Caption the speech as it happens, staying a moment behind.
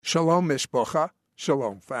Shalom Mishpocha.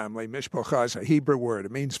 Shalom, family. Mishpocha is a Hebrew word.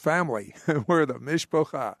 It means family. We're the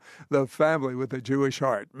Mishpocha, the family with a Jewish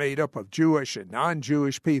heart, made up of Jewish and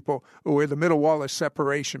non-Jewish people who are the middle wall of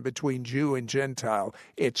separation between Jew and Gentile.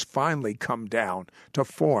 It's finally come down to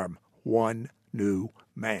form one new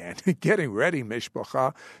man. Getting ready,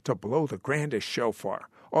 Mishpocha, to blow the grandest shofar,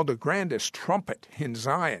 or the grandest trumpet in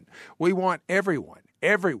Zion. We want everyone,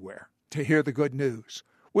 everywhere, to hear the good news.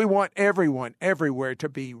 We want everyone, everywhere, to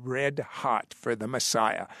be red hot for the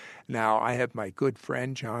Messiah. Now, I have my good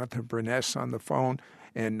friend Jonathan Burness on the phone,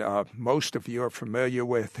 and most of you are familiar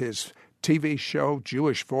with his TV show,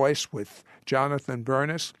 Jewish Voice, with Jonathan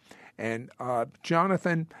Burness. And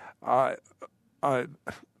Jonathan,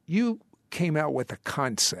 you came out with a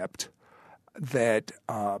concept that,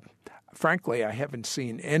 frankly, I haven't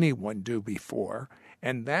seen anyone do before.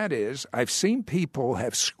 And that is, I've seen people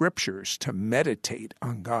have scriptures to meditate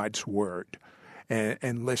on God's word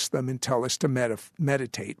and list them and tell us to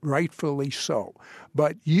meditate, rightfully so.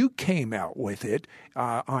 But you came out with it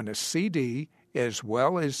on a CD as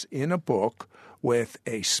well as in a book with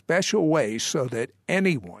a special way so that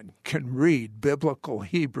anyone can read biblical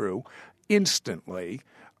Hebrew instantly.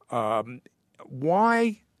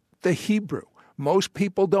 Why the Hebrew? Most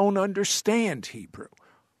people don't understand Hebrew.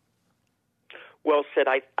 Well, Sid,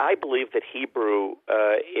 I believe that Hebrew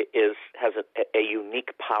has a unique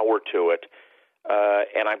power to it,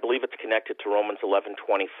 and I believe it's connected to Romans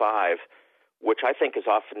 11:25, which I think is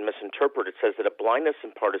often misinterpreted. It says that a blindness in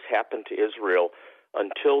part has happened to Israel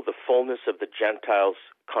until the fullness of the Gentiles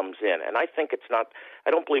comes in. And I think I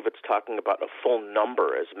don't believe it's talking about a full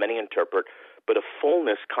number, as many interpret, but a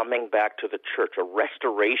fullness coming back to the church, a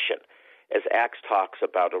restoration, as Acts talks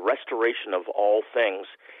about, a restoration of all things.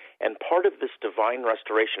 And part of this divine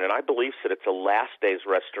restoration, and I believe that it's a last days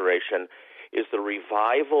restoration, is the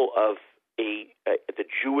revival of the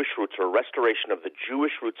Jewish roots, or restoration of the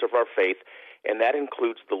Jewish roots of our faith, and that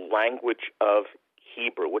includes the language of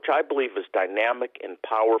Hebrew, which I believe is dynamic and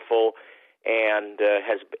powerful, and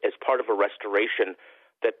has as part of a restoration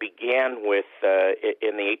that began with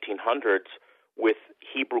in the 1800s with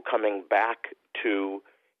Hebrew coming back to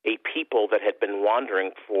a people that had been wandering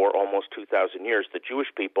for almost 2,000 years, the Jewish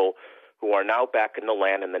people who are now back in the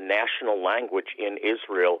land, and the national language in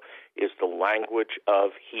Israel is the language of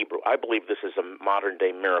Hebrew. I believe this is a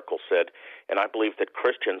modern-day miracle, Sid, and I believe that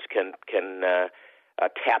Christians can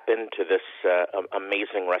tap into this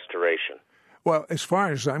amazing restoration. Well, as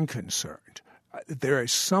far as I'm concerned, there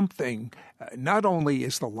is something, not only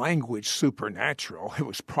is the language supernatural, it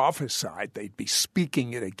was prophesied they'd be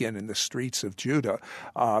speaking it again in the streets of Judah,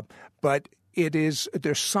 but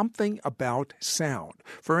there's something about sound.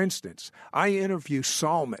 For instance, I interview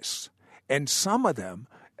psalmists, and some of them,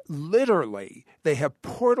 literally, they have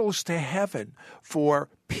portals to heaven for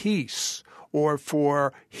peace or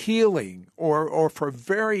for healing or for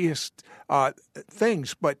various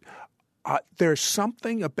things, but there's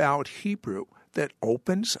something about Hebrew that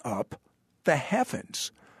opens up the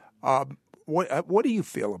heavens. What do you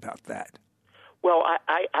feel about that? Well,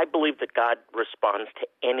 I believe that God responds to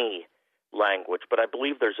any language, but I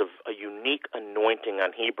believe there's a unique anointing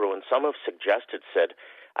on Hebrew, and some have suggested,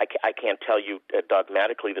 I can't tell you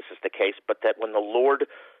dogmatically this is the case, but that when the Lord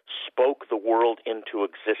spoke the world into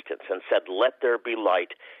existence and said, "Let there be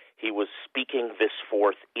light," he was speaking this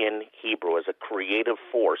forth in Hebrew as a creative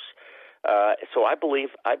force. So I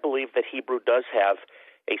believe that Hebrew does have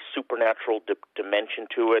a supernatural dimension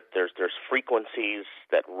to it. There's frequencies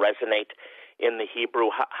that resonate in the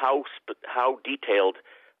Hebrew. How detailed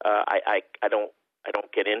I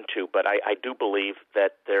don't get into, but I do believe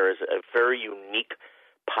that there is a very unique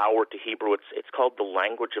power to Hebrew. It's called the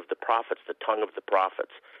language of the prophets, the tongue of the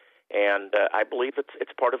prophets, and I believe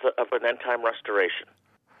it's part of an end time restoration.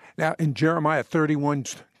 Now, in Jeremiah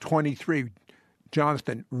 31:23.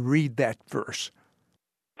 Jonathan, read that verse.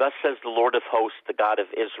 Thus says the Lord of hosts, the God of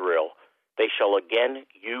Israel, they shall again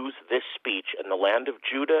use this speech in the land of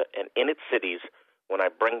Judah and in its cities when I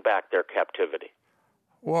bring back their captivity.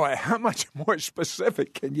 Boy, how much more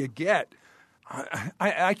specific can you get?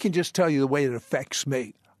 I can just tell you the way it affects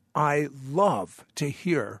me. I love to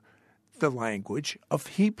hear the language of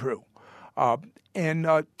Hebrew.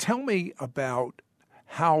 And tell me about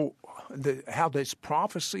how this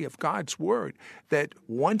prophecy of God's word, that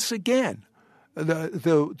once again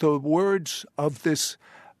the words of this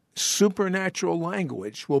supernatural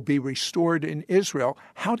language will be restored in Israel.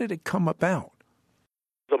 How did it come about?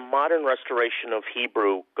 The modern restoration of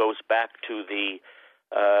Hebrew goes back to the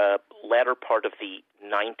latter part of the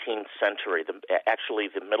 19th century, actually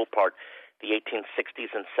the middle part, the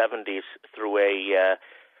 1860s and 70s, through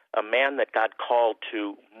a man that God called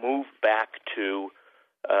to move back to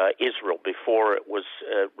Israel before it was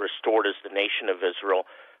restored as the nation of Israel,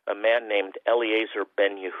 a man named Eliezer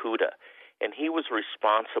ben Yehuda. And he was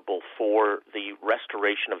responsible for the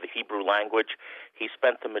restoration of the Hebrew language. He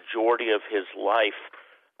spent the majority of his life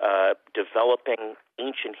developing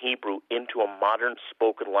ancient Hebrew into a modern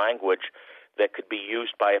spoken language that could be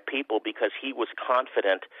used by a people, because he was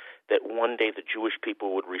confident that one day the Jewish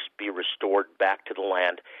people would be restored back to the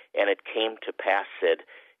land. And it came to pass, Sid,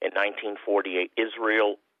 in 1948.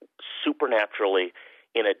 Israel supernaturally,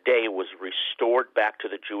 in a day, was restored back to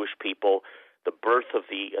the Jewish people, the birth of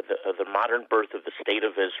the modern birth of the state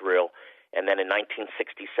of Israel. And then in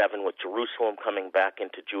 1967, with Jerusalem coming back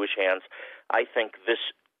into Jewish hands, I think this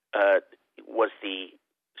was the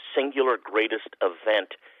singular greatest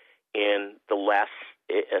event in the last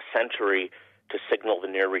century to signal the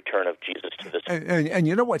near return of Jesus to this. And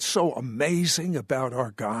you know what's so amazing about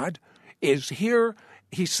our God is here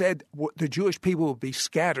he said the Jewish people will be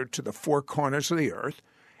scattered to the four corners of the earth.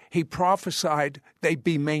 He prophesied they'd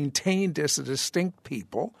be maintained as a distinct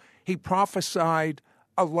people. He prophesied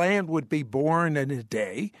a land would be born in a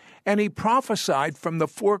day. And he prophesied from the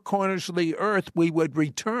four corners of the earth we would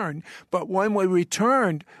return. But when we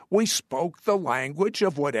returned, we spoke the language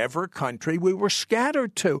of whatever country we were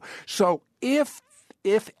scattered to. So if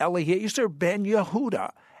Eliezer ben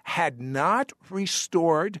Yehuda had not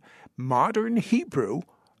restored modern Hebrew,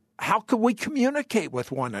 how could we communicate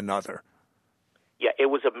with one another? Yeah, it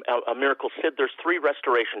was a miracle. Sid, there's three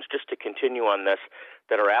restorations, just to continue on this,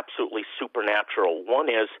 that are absolutely supernatural. One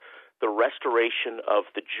is the restoration of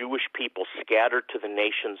the Jewish people scattered to the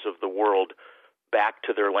nations of the world back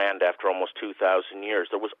to their land after almost 2,000 years.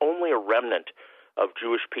 There was only a remnant of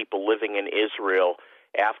Jewish people living in Israel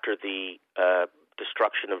after the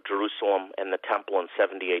destruction of Jerusalem and the temple in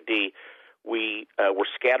 70 AD. We were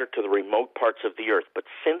scattered to the remote parts of the earth. But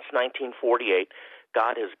since 1948,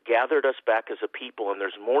 God has gathered us back as a people, and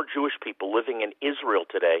there's more Jewish people living in Israel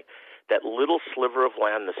today, that little sliver of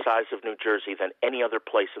land the size of New Jersey, than any other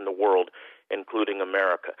place in the world, including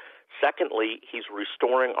America. Secondly, he's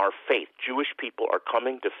restoring our faith. Jewish people are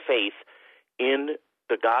coming to faith in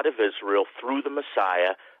the God of Israel through the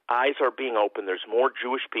Messiah. Eyes are being opened. There's more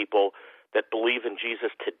Jewish people that believe in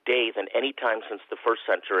Jesus today than any time since the first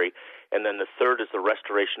century. And then the third is the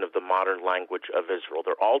restoration of the modern language of Israel.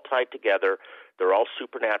 They're all tied together. They're all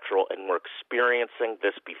supernatural, and we're experiencing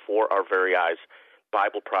this before our very eyes,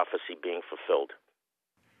 Bible prophecy being fulfilled.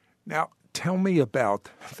 Now, tell me about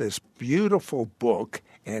this beautiful book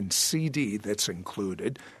and CD that's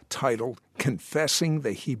included titled Confessing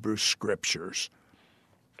the Hebrew Scriptures.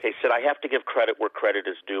 Okay, Sid, I have to give credit where credit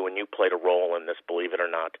is due, and you played a role in this, believe it or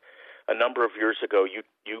not. A number of years ago, you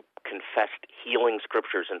confessed healing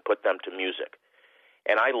scriptures and put them to music.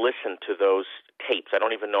 And I listened to those tapes. I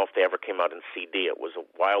don't even know if they ever came out in CD. It was a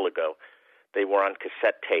while ago. They were on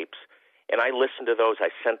cassette tapes. And I listened to those. I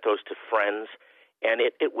sent those to friends. And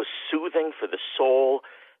it was soothing for the soul.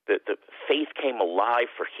 The faith came alive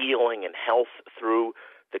for healing and health through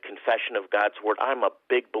the confession of God's Word. I'm a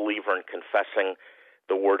big believer in confessing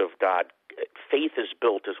the Word of God. Faith is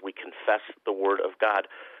built as we confess the Word of God.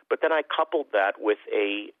 But then I coupled that with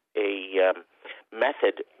a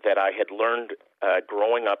method that I had learned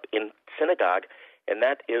growing up in synagogue, and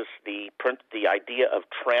that is the idea of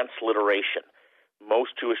transliteration.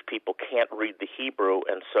 Most Jewish people can't read the Hebrew,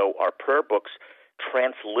 and so our prayer books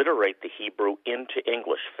transliterate the Hebrew into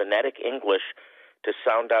English, phonetic English, to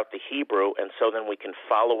sound out the Hebrew, and so then we can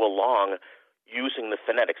follow along using the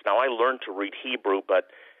phonetics. Now, I learned to read Hebrew,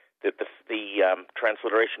 but the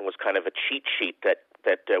transliteration was kind of a cheat sheet that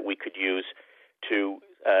we could use to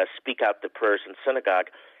speak out the prayers in synagogue.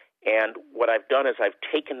 And what I've done is I've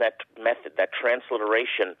taken that method, that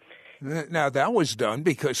transliteration. Now, that was done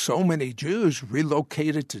because so many Jews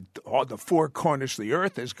relocated to all the four corners of the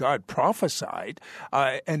earth as God prophesied,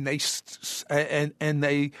 and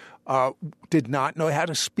they did not know how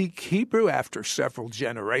to speak Hebrew after several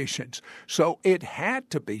generations. So it had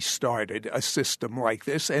to be started, a system like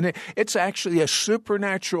this, and it's actually a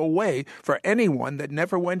supernatural way for anyone that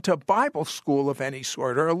never went to Bible school of any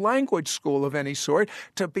sort or a language school of any sort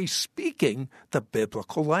to be speaking the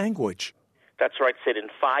biblical language. That's right, Sid. In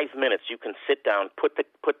 5 minutes, you can sit down, put the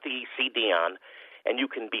CD on, and you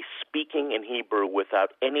can be speaking in Hebrew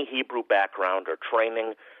without any Hebrew background or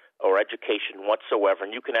training or education whatsoever.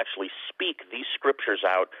 And you can actually speak these scriptures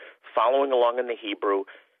out, following along in the Hebrew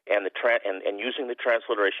and using the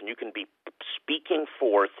transliteration. You can be speaking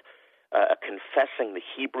forth, confessing the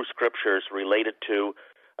Hebrew scriptures related to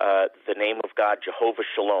the name of God, Jehovah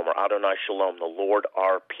Shalom, or Adonai Shalom, the Lord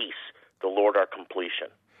our peace, the Lord our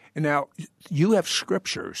completion. Now, you have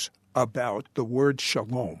scriptures about the word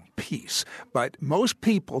shalom, peace. But most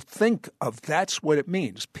people think of that's what it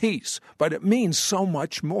means, peace. But it means so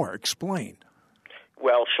much more. Explain.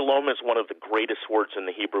 Well, shalom is one of the greatest words in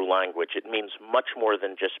the Hebrew language. It means much more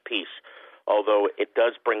than just peace, although it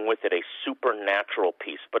does bring with it a supernatural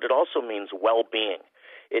peace. But it also means well-being.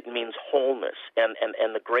 It means wholeness. And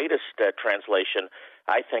the greatest translation,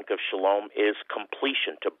 I think, of shalom is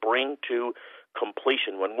completion, to bring to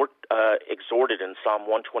completion. When we're exhorted in Psalm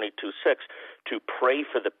 122:6 to pray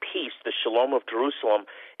for the peace, the shalom of Jerusalem,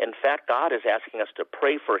 in fact, God is asking us to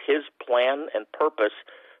pray for his plan and purpose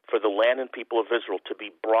for the land and people of Israel to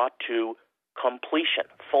be brought to completion,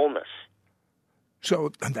 fullness.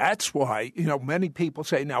 So that's why, many people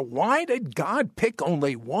say, now, why did God pick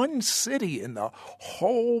only one city in the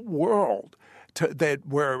whole world that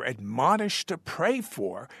we're admonished to pray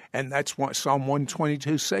for? And that's what Psalm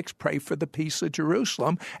 122:6, pray for the peace of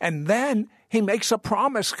Jerusalem. And then he makes a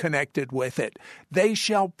promise connected with it. They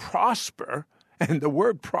shall prosper. And the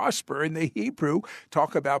word prosper in the Hebrew,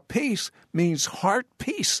 talk about peace, means heart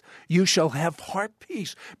peace. You shall have heart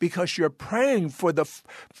peace because you're praying for the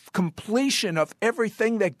completion of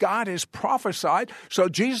everything that God has prophesied so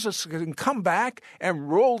Jesus can come back and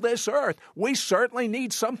rule this earth. We certainly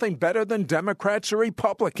need something better than Democrats or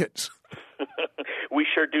Republicans. We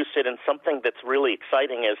sure do, Sid. And something that's really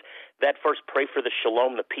exciting is that verse, pray for the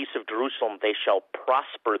shalom, the peace of Jerusalem, they shall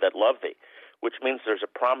prosper that love thee, which means there's a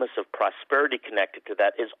promise of prosperity connected to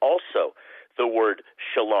that, is also the word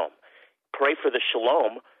shalom. Pray for the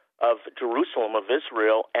shalom of Jerusalem, of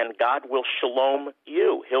Israel, and God will shalom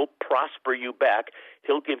you. He'll prosper you back.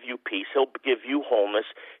 He'll give you peace. He'll give you wholeness.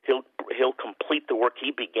 He'll complete the work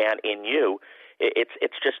he began in you.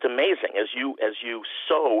 It's just amazing. As you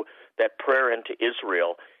sow that prayer into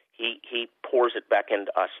Israel, he pours it back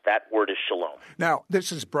into us. That word is shalom. Now,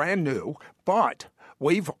 this is brand new, but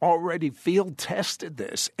we've already field tested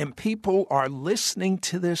this, and people are listening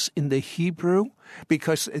to this in the Hebrew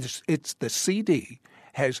because it's the CD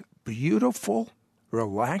has beautiful,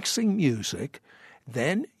 relaxing music.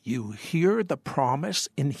 Then you hear the promise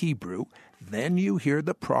in Hebrew. Then you hear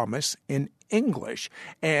the promise in English.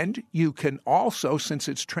 And you can also, since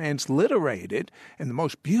it's transliterated, and the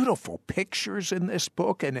most beautiful pictures in this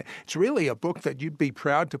book, and it's really a book that you'd be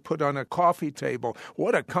proud to put on a coffee table.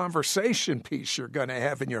 What a conversation piece you're going to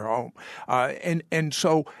have in your home. And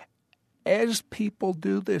so as people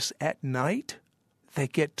do this at night, they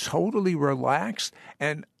get totally relaxed.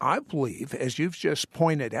 And I believe, as you've just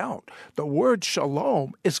pointed out, the word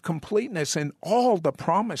shalom is completeness in all the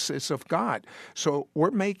promises of God. So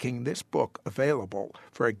we're making this book available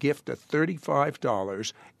for a gift of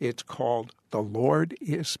 $35. It's called The Lord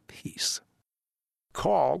is Peace.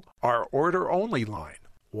 Call our order-only line,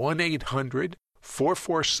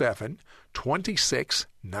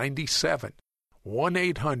 1-800-447-2697,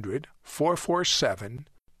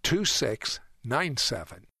 1-800-447-2697.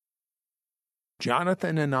 97.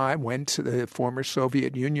 Jonathan and I went to the former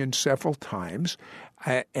Soviet Union several times,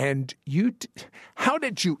 and how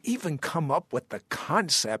did you even come up with the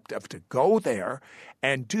concept of to go there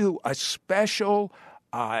and do a special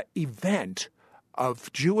event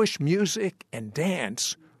of Jewish music and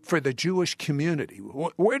dance for the Jewish community?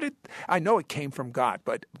 Where did I know it came from God,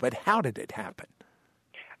 but how did it happen?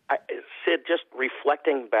 Sid, just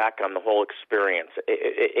reflecting back on the whole experience,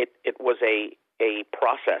 it was a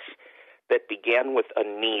process that began with a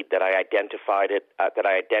need that I identified,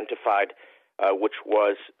 which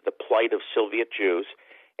was the plight of Soviet Jews,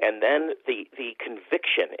 and then the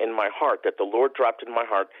conviction in my heart that the Lord dropped in my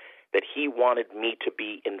heart that he wanted me to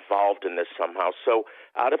be involved in this somehow. So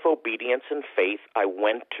out of obedience and faith, I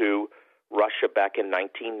went to Russia back in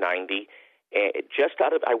 1990.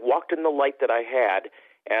 I walked in the light that I had,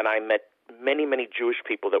 and I met many, many Jewish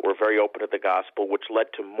people that were very open to the gospel, which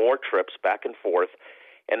led to more trips back and forth.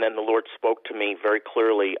 And then the Lord spoke to me very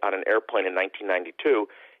clearly on an airplane in 1992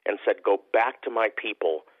 and said, go back to my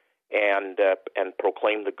people and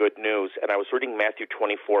proclaim the good news. And I was reading Matthew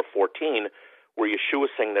 24:14, where Yeshua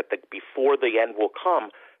is saying that before the end will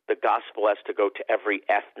come, the gospel has to go to every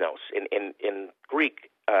ethnos. In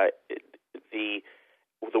Greek, the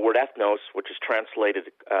word ethnos, which is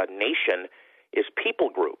translated nation, is people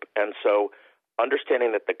group. And so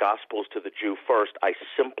understanding that the gospel is to the Jew first, I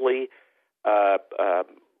simply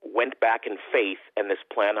went back in faith, and this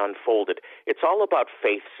plan unfolded. It's all about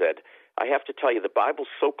faith, Sid. I have to tell you, the Bible's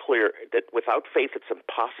so clear that without faith it's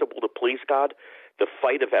impossible to please God. The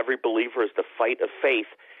fight of every believer is the fight of faith,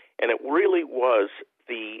 and it really was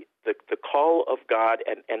the call of God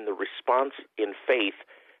and the response in faith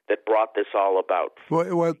that brought this all about.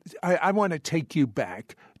 Well, I want to take you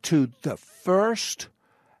back to the first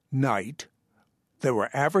night. There were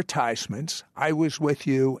advertisements. I was with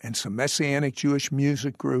you and some Messianic Jewish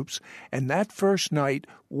music groups. And that first night,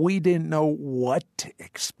 we didn't know what to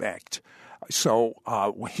expect. So,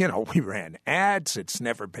 we ran ads. It's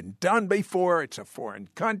never been done before. It's a foreign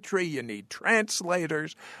country. You need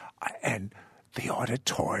translators. And the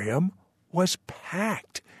auditorium was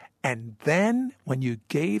packed. And then when you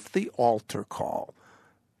gave the altar call,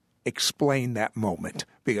 explain that moment,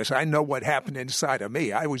 because I know what happened inside of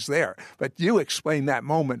me. I was there. But you explain that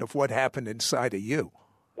moment of what happened inside of you.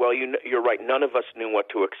 Well, you're right. None of us knew what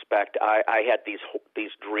to expect. I had these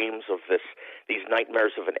dreams of these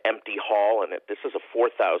nightmares of an empty hall, and this is a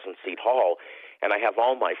 4,000-seat hall, and I have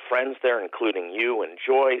all my friends there, including you and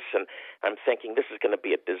Joyce, and I'm thinking this is going to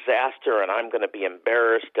be a disaster, and I'm going to be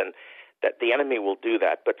embarrassed, and that the enemy will do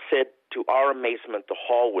that. But Sid, to our amazement, the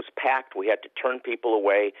hall was packed. We had to turn people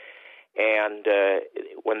away. And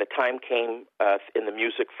when the time came in the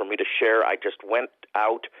music for me to share, I just went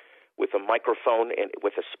out with a microphone and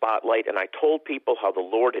with a spotlight, and I told people how the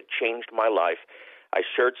Lord had changed my life. I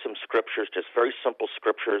shared some scriptures, just very simple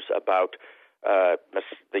scriptures about the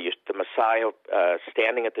Messiah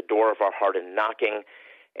standing at the door of our heart and knocking,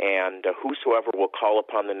 and whosoever will call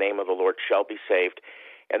upon the name of the Lord shall be saved.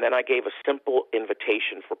 And then I gave a simple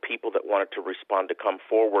invitation for people that wanted to respond to come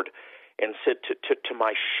forward. And said to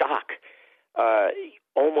my shock,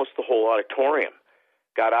 almost the whole auditorium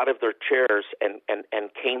got out of their chairs and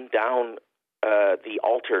came down the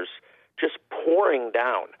altars, just pouring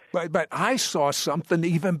down. But I saw something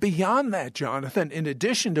even beyond that, Jonathan. In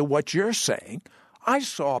addition to what you're saying, I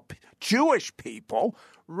saw Jewish people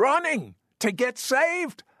running to get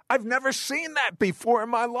saved. I've never seen that before in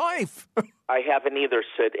my life. I haven't either,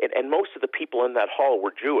 Sid. And most of the people in that hall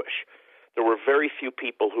were Jewish. There were very few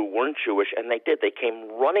people who weren't Jewish, and they did. They came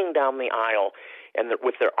running down the aisle and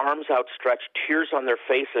with their arms outstretched, tears on their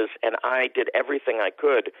faces, and I did everything I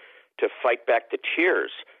could to fight back the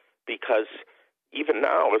tears, because even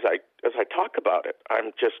now, as I talk about it,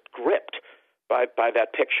 I'm just gripped by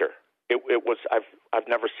that picture. It was I've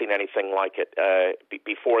never seen anything like it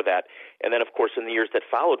before that. And then, of course, in the years that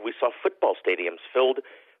followed, we saw football stadiums filled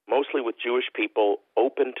mostly with Jewish people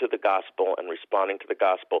open to the gospel and responding to the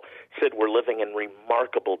gospel. Sid, we're living in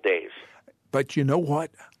remarkable days. But you know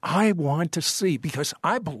what? I want to see, because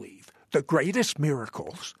I believe the greatest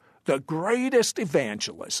miracles, the greatest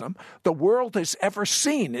evangelism the world has ever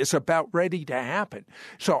seen is about ready to happen.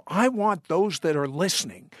 So I want those that are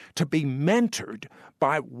listening to be mentored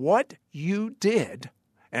by what you did.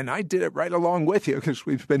 And I did it right along with you because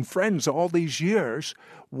we've been friends all these years.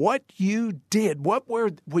 What you did, what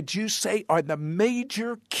would you say are the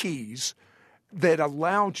major keys that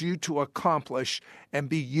allowed you to accomplish and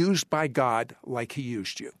be used by God like he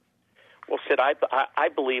used you? Well, Sid, I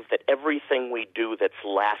believe that everything we do that's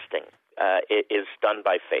lasting is done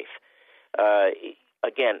by faith.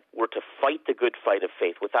 Again, we're to fight the good fight of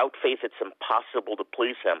faith. Without faith, it's impossible to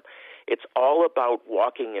please him. It's all about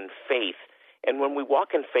walking in faith. And when we walk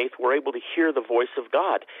in faith, we're able to hear the voice of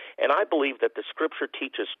God. And I believe that the Scripture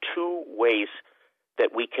teaches two ways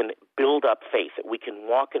that we can build up faith, that we can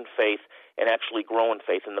walk in faith and actually grow in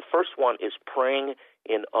faith. And the first one is praying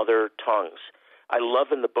in other tongues. I love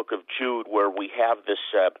in the book of Jude where we have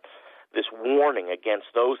this warning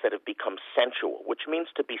against those that have become sensual, which means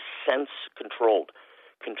to be sense-controlled,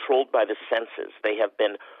 controlled by the senses. They have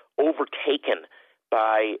been overtaken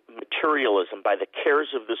by materialism, by the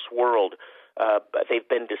cares of this world. They've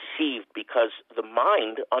been deceived because the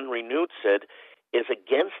mind, unrenewed, Sid, is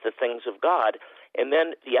against the things of God. And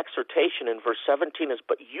then the exhortation in verse 17 is,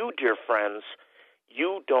 but you, dear friends,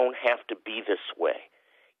 you don't have to be this way.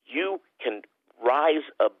 You can rise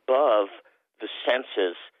above the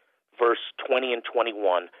senses, verse 20 and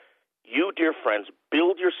 21. You, dear friends,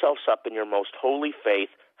 build yourselves up in your most holy faith.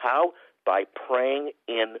 How? By praying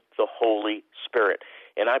in the Holy Spirit.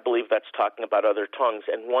 And I believe that's talking about other tongues.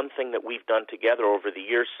 And one thing that we've done together over the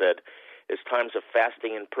years, Sid, is times of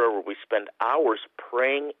fasting and prayer where we spend hours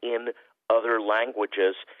praying in other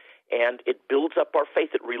languages, and it builds up our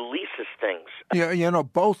faith. It releases things. Yeah,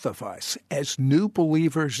 both of us, as new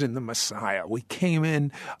believers in the Messiah, we came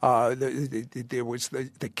in, there was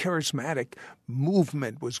the charismatic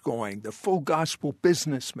movement was going, the full gospel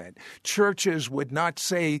businessmen. Churches would not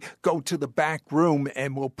say, go to the back room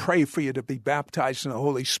and we'll pray for you to be baptized in the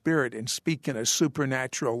Holy Spirit and speak in a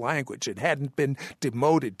supernatural language. It hadn't been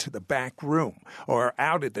demoted to the back room or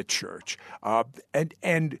out of the church.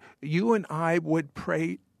 And you and I would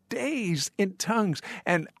pray days in tongues.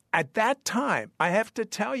 And at that time, I have to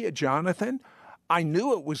tell you, Jonathan, I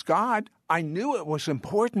knew it was God. I knew it was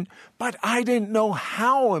important, but I didn't know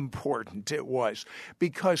how important it was.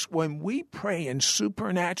 Because when we pray in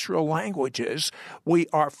supernatural languages, we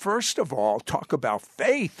are, first of all, talk about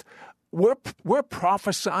faith. We're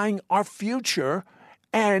prophesying our future,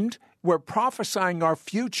 and we're prophesying our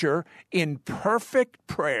future in perfect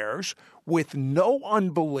prayers with no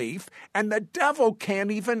unbelief, and the devil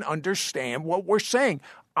can't even understand what we're saying.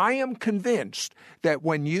 I am convinced that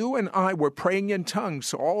when you and I were praying in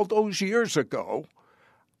tongues all those years ago,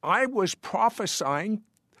 I was prophesying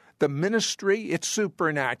the ministry, it's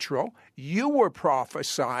supernatural. You were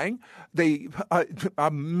prophesying the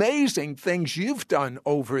amazing things you've done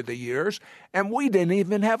over the years, and we didn't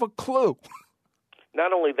even have a clue.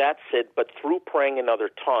 Not only that, Sid, but through praying in other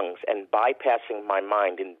tongues and bypassing my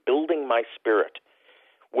mind and building my spirit,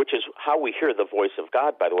 which is how we hear the voice of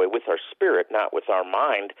God, by the way, with our spirit, not with our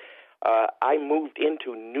mind, I moved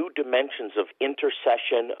into new dimensions of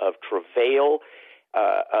intercession, of travail,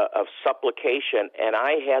 of supplication, and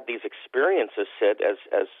I had these experiences, Sid,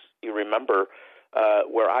 as you remember,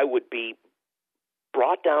 where I would be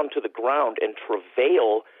brought down to the ground and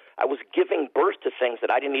travail. I was giving birth to things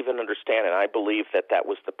that I didn't even understand, and I believe that that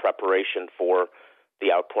was the preparation for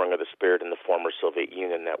the outpouring of the Spirit in the former Soviet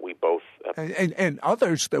Union that we both... And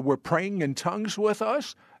others that were praying in tongues with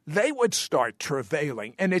us, they would start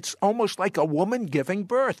travailing, and it's almost like a woman giving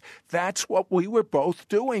birth. That's what we were both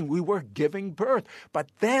doing. We were giving birth. But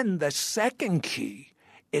then the second key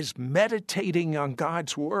is meditating on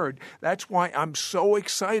God's Word. That's why I'm so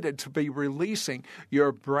excited to be releasing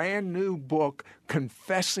your brand new book,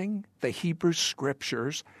 Confessing the Hebrew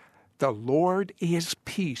Scriptures. The Lord is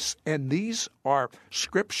peace. And these are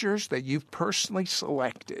scriptures that you've personally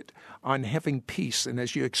selected on having peace. And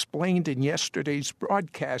as you explained in yesterday's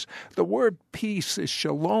broadcast, the word peace is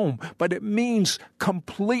shalom, but it means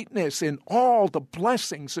completeness in all the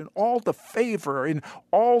blessings and all the favor and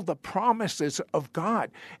all the promises of God.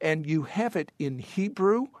 And you have it in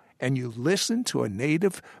Hebrew, and you listen to a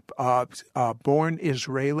native born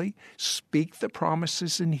Israeli speak the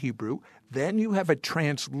promises in Hebrew. Then you have it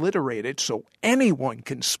transliterated so anyone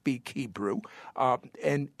can speak Hebrew,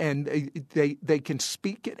 and they can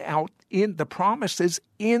speak it out in the promises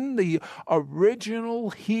in the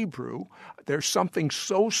original Hebrew. There's something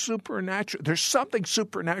so supernatural. There's something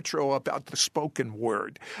supernatural about the spoken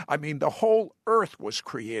word. I mean, the whole earth was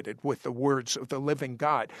created with the words of the living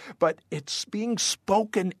God, but it's being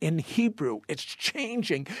spoken in Hebrew. It's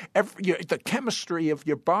changing the chemistry of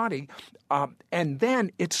your body, and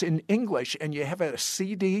then it's in English, and you have a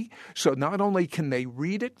CD, so not only can they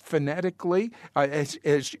read it phonetically, as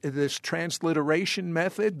this transliteration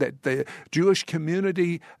method that the Jewish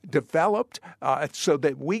community developed so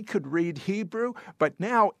that we could read Hebrew, but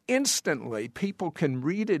now instantly people can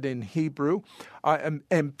read it in Hebrew,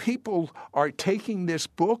 and people are taking this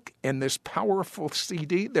book and this powerful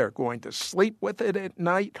CD. They're going to sleep with it at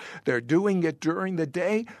night. They're doing it during the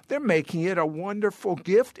day. They're making it a wonderful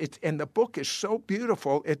gift. And the book is so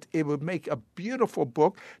beautiful, it would make a beautiful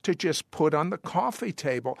book to just put on the coffee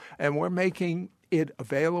table. And we're making it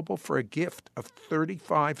available for a gift of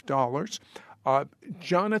 $35.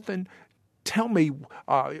 Jonathan, tell me,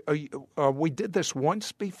 we did this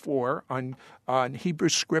once before on Hebrew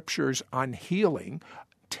Scriptures on healing.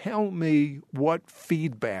 Tell me what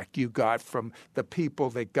feedback you got from the people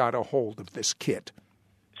that got a hold of this kit.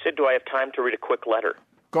 Sid, do I have time to read a quick letter?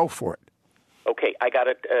 Go for it. Okay, I got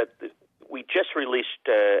it. We just released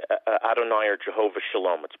Adonai or Jehovah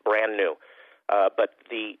Shalom. It's brand new. But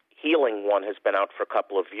the healing one has been out for a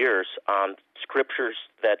couple of years on scriptures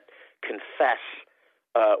that confess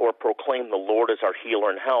or proclaim the Lord as our healer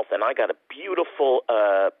and health. And I got a beautiful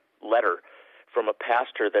letter from a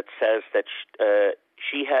pastor that says that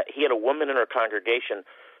he had a woman in her congregation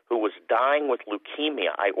who was dying with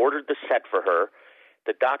leukemia. I ordered the set for her.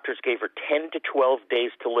 The doctors gave her 10 to 12 days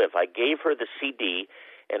to live. I gave her the CD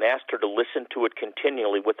and asked her to listen to it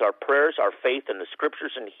continually. With our prayers, our faith, and the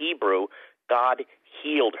scriptures in Hebrew, God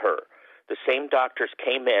healed her. The same doctors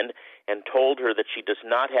came in and told her that she does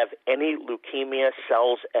not have any leukemia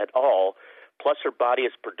cells at all, plus her body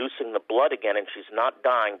is producing the blood again, and she's not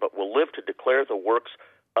dying, but will live to declare the works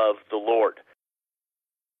of the Lord.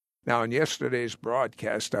 Now, in yesterday's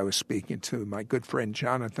broadcast, I was speaking to my good friend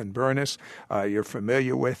Jonathan Bernis. You're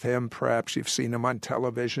familiar with him. Perhaps you've seen him on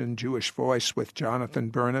television, Jewish Voice with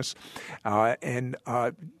Jonathan Bernis. And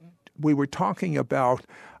we were talking about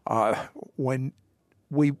when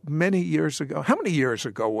many years ago, how many years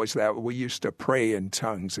ago was that we used to pray in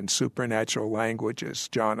tongues and supernatural languages,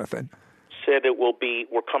 Jonathan? Sid,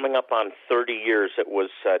 we're coming up on 30 years. It was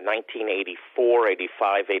 1984,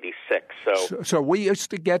 85, 86. So we used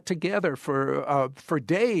to get together for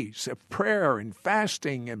days of prayer and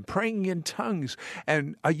fasting and praying in tongues.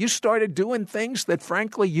 And you started doing things that,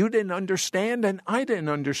 frankly, you didn't understand and I didn't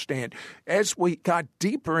understand. As we got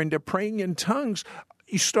deeper into praying in tongues,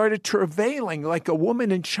 you started travailing like a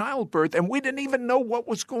woman in childbirth, and we didn't even know what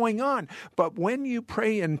was going on. But when you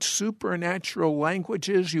pray in supernatural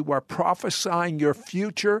languages, you are prophesying your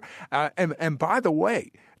future. And by the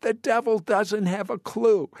way, the devil doesn't have a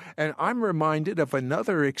clue. And I'm reminded of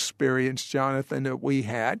another experience, Jonathan, that we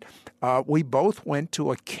had. We both went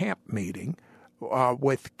to a camp meeting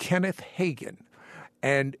with Kenneth Hagin,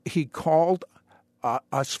 and he called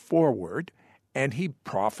us forward, and he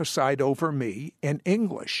prophesied over me in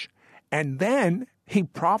English. And then he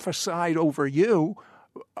prophesied over you.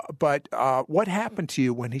 But what happened to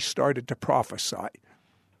you when he started to prophesy?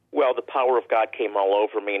 Well, the power of God came all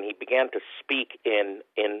over me, and he began to speak in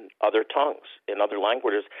other tongues, in other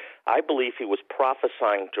languages. I believe he was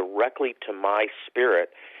prophesying directly to my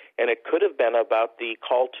spirit, and it could have been about the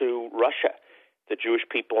call to Russia, the Jewish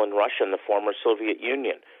people in Russia and the former Soviet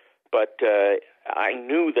Union. But I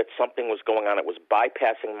knew that something was going on. It was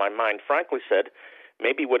bypassing my mind. Frankly said,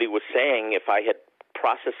 maybe what he was saying, if I had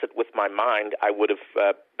processed it with my mind, I would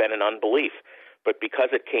have been in unbelief. But because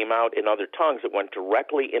it came out in other tongues, it went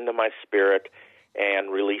directly into my spirit and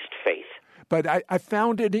released faith. But I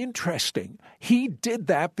found it interesting. He did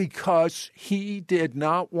that because he did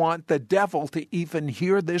not want the devil to even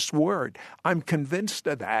hear this word. I'm convinced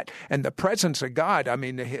of that. And the presence of God, I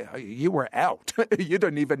mean, you were out. You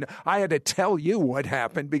didn't even, I had to tell you what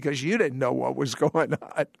happened because you didn't know what was going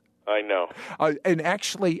on. I know. And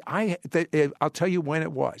actually, I'll tell you when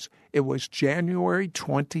it was. It was January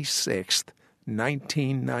 26th,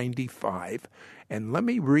 1995. And let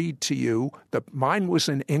me read to you, mine was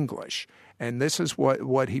in English. And this is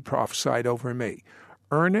what he prophesied over me.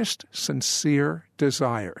 Earnest, sincere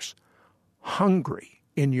desires, hungry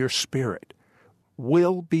in your spirit,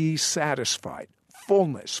 will be satisfied.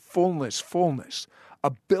 Fullness, fullness, fullness,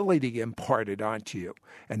 ability imparted onto you.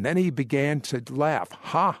 And then he began to laugh.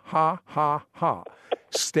 Ha, ha, ha, ha.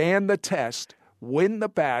 Stand the test, win the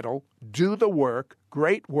battle, do the work,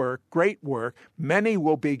 great work, great work. Many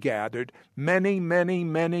will be gathered, many, many,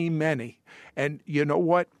 many, many. And you know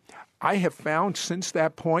what? I have found since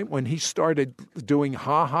that point when he started doing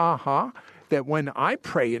ha, ha, ha, that when I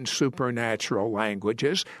pray in supernatural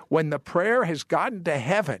languages, when the prayer has gotten to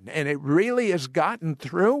heaven and it really has gotten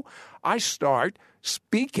through, I start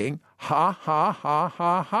speaking ha, ha, ha,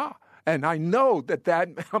 ha, ha. And I know that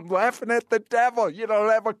I'm laughing at the devil. You don't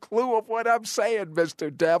have a clue of what I'm saying,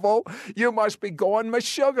 Mr. Devil. You must be going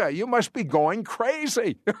meshuggah. You must be going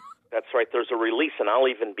crazy. That's right. There's a release, and I'll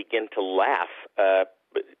even begin to laugh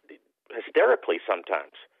hysterically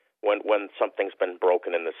sometimes when something's been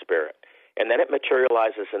broken in the spirit. And then it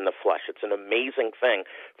materializes in the flesh. It's an amazing thing,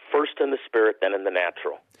 first in the spirit, then in the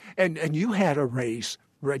natural. And you had to raise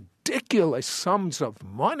ridiculous sums of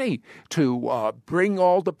money to bring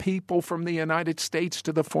all the people from the United States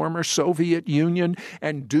to the former Soviet Union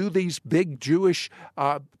and do these big Jewish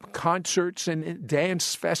concerts and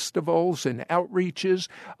dance festivals and outreaches.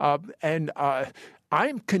 And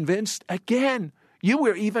I'm convinced, again, you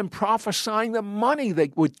were even prophesying the money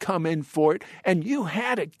that would come in for it, and you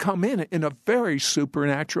had it come in a very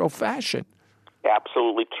supernatural fashion.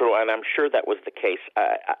 Absolutely true, and I'm sure that was the case.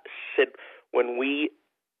 Sid, when we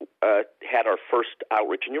had our first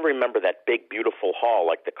outreach, and you remember that big, beautiful hall,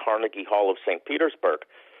 like the Carnegie Hall of St. Petersburg,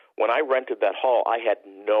 when I rented that hall, I had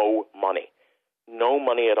no money. No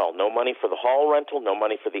money at all. No money for the hall rental, no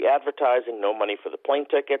money for the advertising, no money for the plane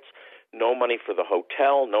tickets, no money for the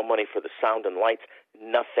hotel, no money for the sound and lights,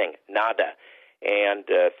 nothing, nada. And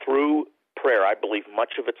through prayer, I believe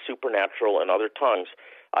much of it supernatural and other tongues,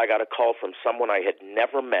 I got a call from someone I had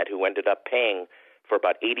never met who ended up paying for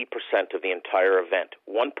about 80% of the entire event.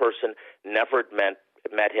 One person never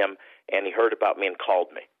met him, and he heard about me and called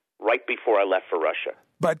me right before I left for Russia.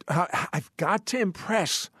 But I've got to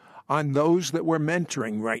impress on those that we're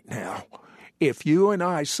mentoring right now. If you and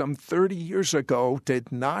I, some 30 years ago,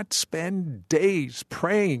 did not spend days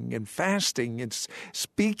praying and fasting and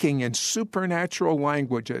speaking in supernatural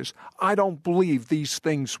languages, I don't believe these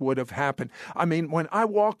things would have happened. I mean, when I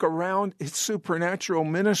walk around in supernatural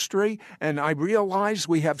ministry and I realize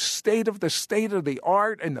we have state of the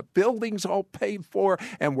art and the buildings all paid for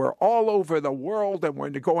and we're all over the world and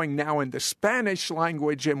we're going now into Spanish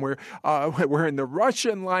language and we're in the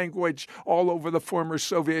Russian language all over the former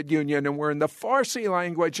Soviet Union and we're in the Farsi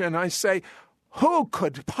language, and I say, Who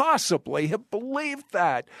could possibly have believed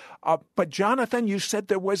that? But Jonathan, you said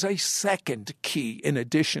there was a second key in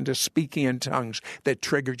addition to speaking in tongues that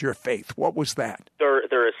triggered your faith. What was that? There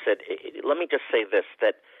is, Sid. Let me just say this,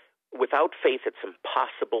 that without faith it's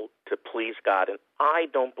impossible to please God. And I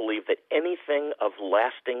don't believe that anything of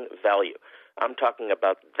lasting value, I'm talking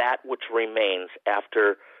about that which remains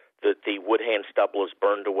after the wood, hay, and stubble is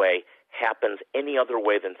burned away, happens any other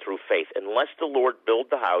way than through faith. Unless the Lord build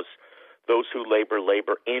the house, those who labor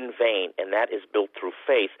in vain, and that is built through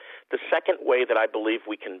faith. The second way that I believe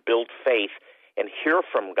we can build faith and hear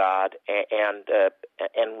from God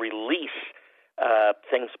and release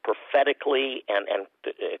things prophetically and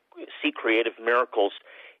see creative miracles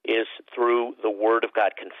is through the Word of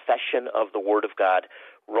God, confession of the Word of God.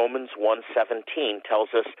 Romans 1:17 tells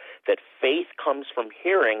us that faith comes from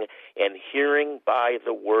hearing, and hearing by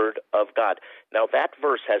the Word of God. Now, that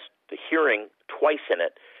verse has the hearing twice in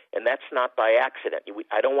it, and that's not by accident.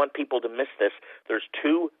 I don't want people to miss this. There's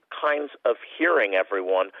two kinds of hearing,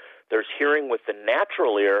 everyone. There's hearing with the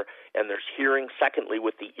natural ear, and there's hearing, secondly,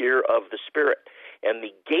 with the ear of the Spirit. And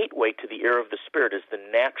the gateway to the ear of the Spirit is the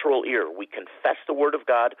natural ear. We confess the Word of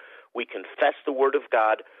God, we confess the Word of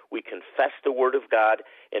God, we confess the Word of God,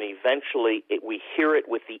 and eventually we hear it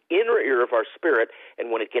with the inner ear of our spirit,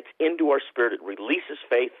 and when it gets into our spirit, it releases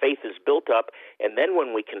faith. Faith is built up, and then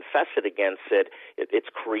when we confess it against it, it's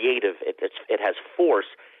creative, it has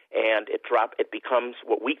force, and it becomes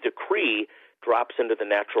what we decree drops into the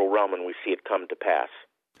natural realm, and we see it come to pass.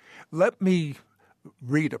 Let me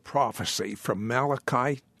read a prophecy from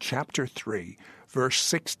Malachi chapter 3, verse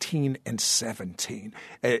 16 and 17.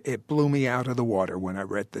 It blew me out of the water when I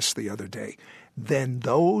read this the other day. Then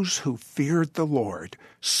those who feared the Lord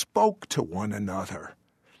spoke to one another,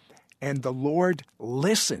 and the Lord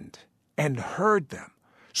listened and heard them.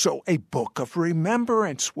 So a book of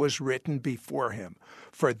remembrance was written before him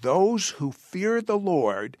for those who fear the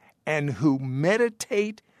Lord and who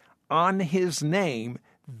meditate on his name.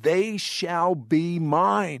 They shall be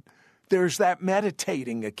mine. There's that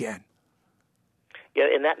meditating again. Yeah,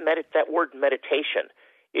 and that word meditation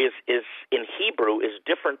is in Hebrew is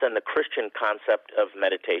different than the Christian concept of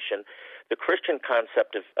meditation. The Christian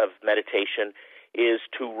concept of meditation is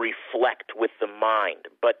to reflect with the mind.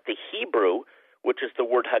 But the Hebrew, which is the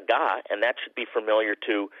word Haggadah, and that should be familiar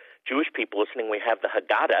to Jewish people listening, we have the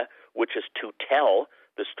Haggadah, which is to tell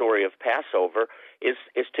the story of Passover, is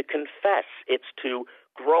to confess. It's to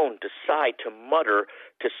groan, to sigh, to mutter,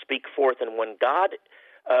 to speak forth. And when God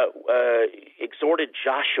exhorted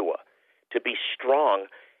Joshua to be strong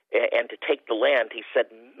and to take the land, he said,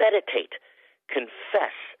 meditate,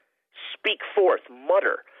 confess, speak forth,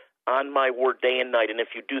 mutter on my word day and night. And if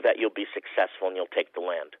you do that, you'll be successful and you'll take the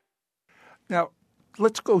land. Now,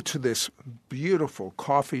 let's go to this beautiful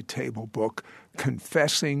coffee table book,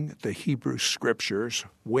 Confessing the Hebrew Scriptures,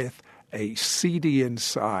 with a CD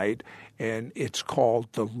inside, and it's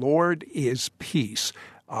called The Lord is Peace.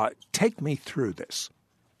 Take me through this.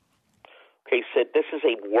 Okay, Sid, this is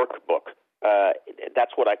a workbook.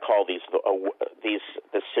 That's what I call this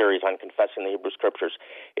series on Confessing the Hebrew Scriptures.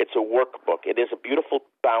 It's a workbook. It is a beautiful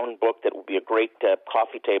bound book that will be a great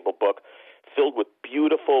coffee table book filled with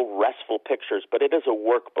beautiful, restful pictures, but it is a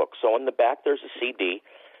workbook. So in the back there's a CD.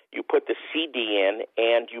 You put the CD in,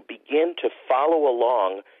 and you begin to follow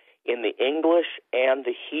along in the English and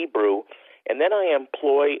the Hebrew, and then I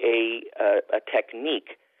employ a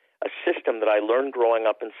technique, a system that I learned growing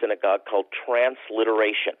up in synagogue called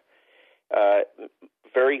transliteration.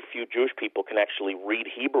 Very few Jewish people can actually read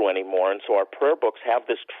Hebrew anymore, and so our prayer books have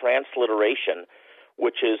this transliteration,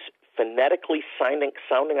 which is phonetically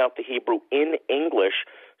sounding out the Hebrew in English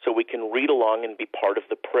so we can read along and be part of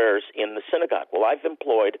the prayers in the synagogue. Well, I've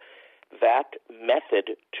employed that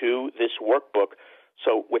method to this workbook.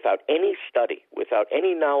 So without any study, without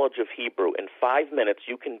any knowledge of Hebrew, in 5 minutes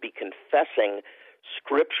you can be confessing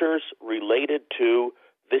scriptures related to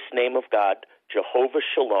this name of God, Jehovah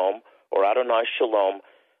Shalom, or Adonai Shalom,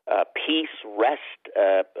 peace, rest,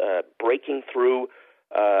 breaking through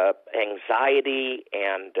anxiety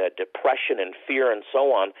and depression and fear and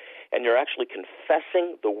so on. And you're actually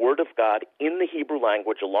confessing the Word of God in the Hebrew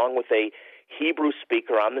language along with a Hebrew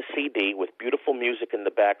speaker on the CD with beautiful music in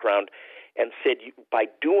the background. And said, by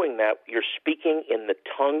doing that, you're speaking in the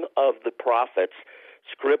tongue of the prophets,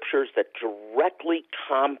 scriptures that directly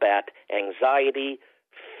combat anxiety,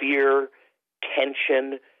 fear,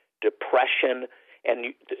 tension, depression.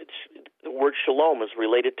 And the word shalom is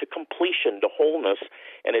related to completion, to wholeness,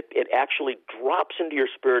 and it actually drops into your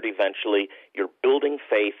spirit eventually. You're building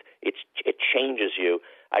faith. It changes you.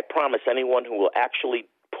 I promise anyone who will actually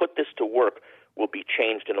put this to work will be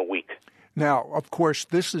changed in a week. Now, of course,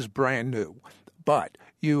 this is brand new, but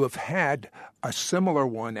you have had a similar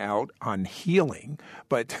one out on healing.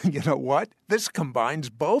 But you know what? This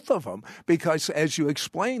combines both of them because, as you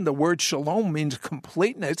explained, the word shalom means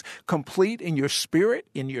completeness, complete in your spirit,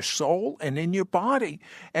 in your soul, and in your body.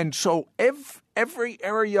 And so every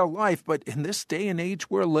area of life, but in this day and age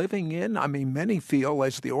we're living in, I mean, many feel,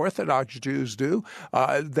 as the Orthodox Jews do,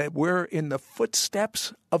 that we're in the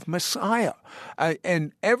footsteps of Messiah.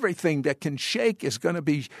 And everything that can shake is going to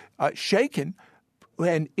be shaken.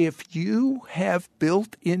 And if you have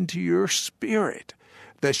built into your spirit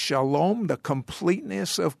the shalom, the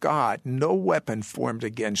completeness of God, no weapon formed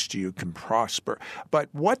against you can prosper. But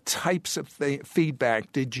what types of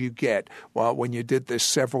feedback did you get when you did this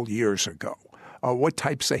several years ago? What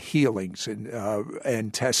types of healings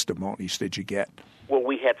and testimonies did you get? Well,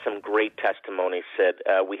 we had some great testimonies, Sid.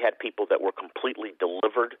 We had people that were completely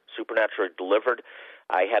delivered, supernaturally delivered.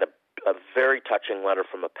 I had a very touching letter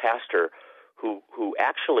from a pastor who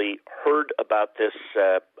actually heard about this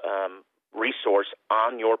resource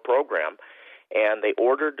on your program, and they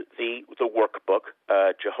ordered the workbook,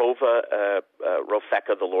 Jehovah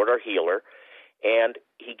Ropheka, the Lord our Healer, and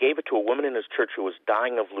he gave it to a woman in his church who was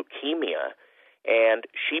dying of leukemia, and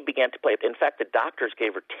she began to play it. In fact, the doctors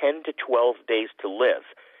gave her 10 to 12 days to live.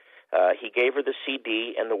 He gave her the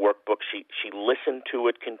CD and the workbook. She listened to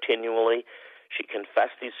it continually. She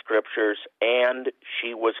confessed these scriptures, and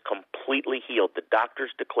she was completely healed. The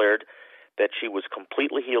doctors declared that she was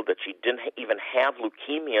completely healed, that she didn't even have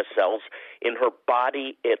leukemia cells in her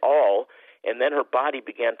body at all, and then her body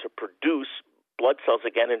began to produce blood cells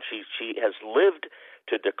again, and she has lived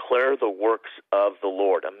to declare the works of the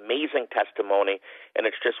Lord. Amazing testimony, and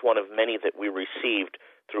it's just one of many that we received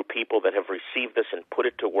through people that have received this and put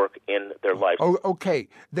it to work in their lives. Oh, okay.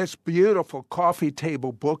 This beautiful coffee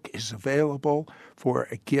table book is available for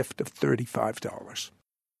a gift of $35.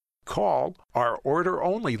 Call our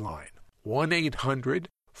order-only line,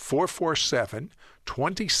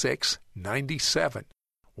 1-800-447-2697,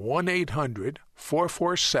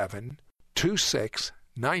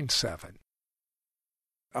 1-800-447-2697.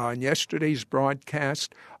 On yesterday's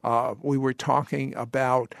broadcast, we were talking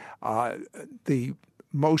about the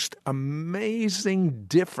most amazing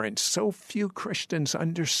difference, so few Christians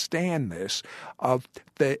understand this, of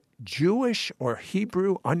the Jewish or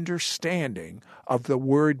Hebrew understanding of the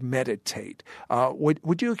word meditate.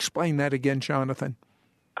 Would you explain that again, Jonathan?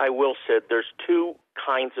 I will, Sid. There's two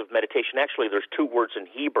kinds of meditation. Actually, there's two words in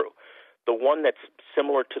Hebrew. The one that's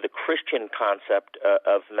similar to the Christian concept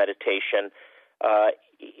of meditation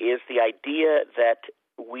is the idea that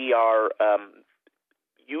we are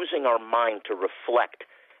using our mind to reflect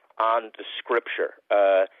on the Scripture.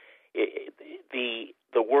 The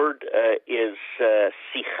word is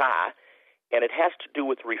sicha, and it has to do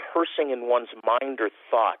with rehearsing in one's mind or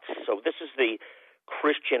thoughts. So this is the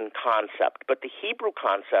Christian concept. But the Hebrew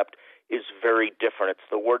concept is very different. It's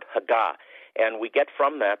the word Haggadah, and we get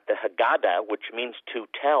from that the Haggadah, which means to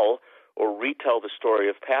tell or retell the story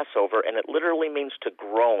of Passover, and it literally means to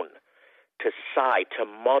groan, to sigh, to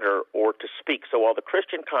mutter, or to speak. So while the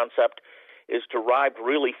Christian concept is derived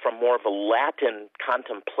really from more of a Latin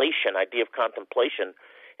contemplation, idea of contemplation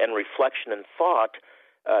and reflection and thought,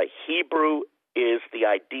 Hebrew is the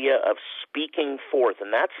idea of speaking forth.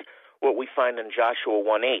 And that's what we find in Joshua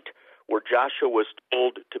 1:8, where Joshua was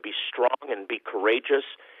told to be strong and be courageous,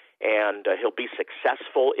 and he'll be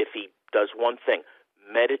successful if he does one thing: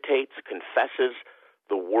 meditates, confesses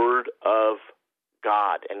the word of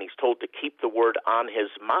God. And he's told to keep the word on his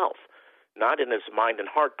mouth, not in his mind and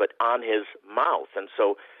heart, but on his mouth. And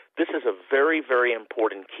so this is a very, very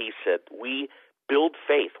important key, Sid. We build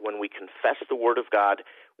faith when we confess the word of God.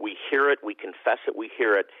 We hear it, we confess it, we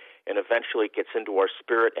hear it, and eventually it gets into our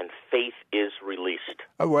spirit, and faith is released.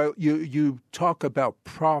 Well, you talk about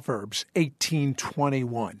Proverbs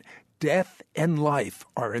 18:21. Death and life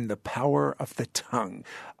are in the power of the tongue.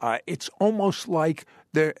 It's almost like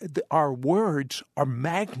our words are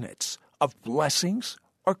magnets of blessings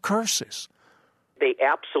or curses. They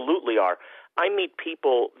absolutely are. I meet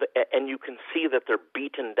people, and you can see that they're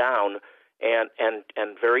beaten down and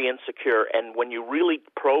very insecure. And when you really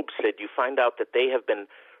probe, Sid, you find out that they have been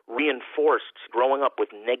reinforced growing up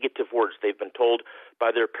with negative words. They've been told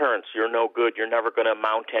by their parents, "You're no good, you're never going to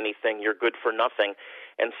amount to anything, you're good for nothing."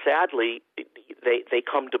 And sadly, they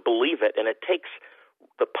come to believe it, and it takes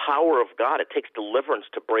the power of God, it takes deliverance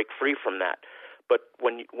to break free from that. But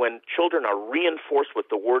when children are reinforced with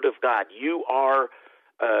the Word of God, you are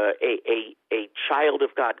a child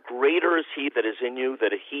of God. Greater is He that is in you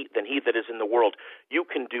than he that is in the world. You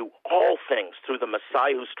can do all things through the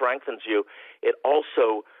Messiah who strengthens you. It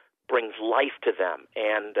also brings life to them.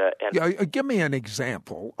 And give me an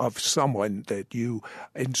example of someone that you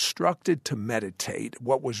instructed to meditate.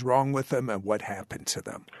 What was wrong with them and what happened to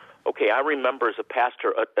them? Okay, I remember as a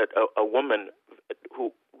pastor a woman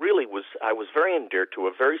who really I was very endeared to,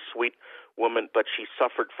 a very sweet woman, but she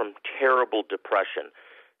suffered from terrible depression.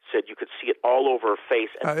 Said you could see it all over her face.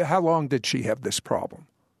 How long did she have this problem?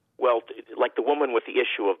 Well, like the woman with the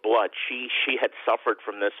issue of blood, she had suffered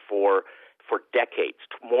from this for decades,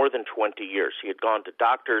 more than 20 years. She had gone to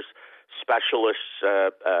doctors, specialists,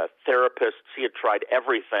 therapists. She had tried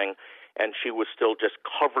everything, and she was still just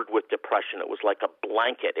covered with depression. It was like a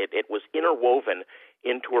blanket. It was interwoven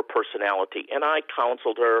into her personality. And I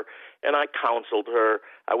counseled her, and I counseled her.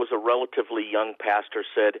 I was a relatively young pastor,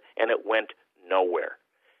 and it went nowhere.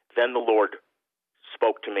 Then the Lord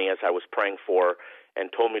spoke to me as I was praying for her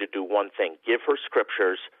and told me to do one thing: give her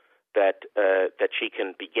scriptures that she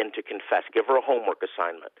can begin to confess. Give her a homework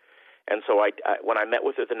assignment. And so I when I met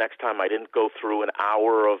with her the next time, I didn't go through an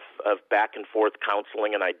hour of back and forth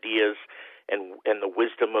counseling and ideas and the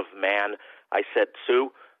wisdom of man. I said,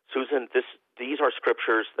 Susan, these are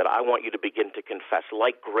scriptures that I want you to begin to confess.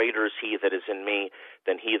 Like greater is he that is in me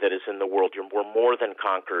than he that is in the world. We're more than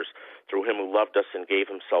conquerors through him who loved us and gave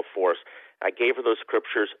himself for us. I gave her those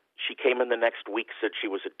scriptures. She came in the next week, said she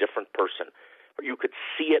was a different person. You could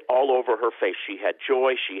see it all over her face. She had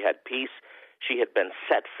joy. She had peace. She had been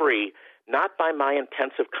set free, not by my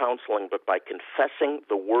intensive counseling, but by confessing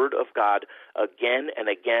the Word of God again and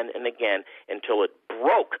again and again until it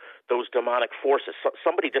broke those demonic forces.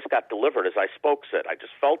 Somebody just got delivered as I spoke, said. I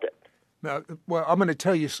just felt it. Now, well, I'm going to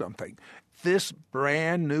tell you something. This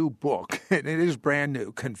brand new book, and it is brand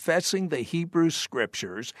new, Confessing the Hebrew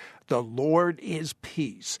Scriptures, The Lord is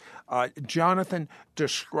Peace. Jonathan,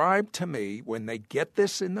 describe to me, when they get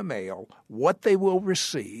this in the mail, what they will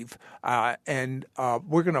receive, and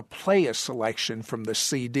we're going to play a selection from the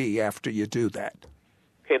CD after you do that.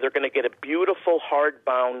 Okay, they're going to get a beautiful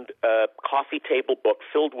hardbound coffee table book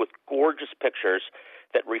filled with gorgeous pictures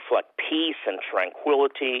that reflect peace and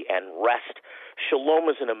tranquility and rest. Shalom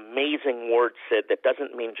is an amazing word, Sid, that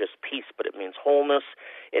doesn't mean just peace, but it means wholeness,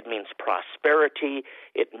 it means prosperity,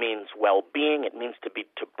 it means well-being, it means to be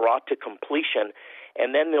brought to completion.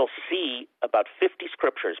 And then they'll see about 50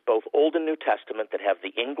 scriptures, both Old and New Testament, that have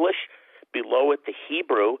the English, below it the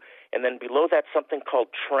Hebrew, and then below that something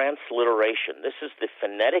called transliteration. This is the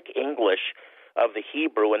phonetic English of the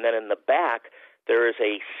Hebrew, and then in the back there is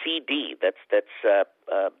a CD that's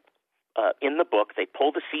in the book. They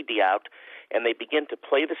pull the CD out, and they begin to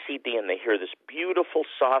play the CD, and they hear this beautiful,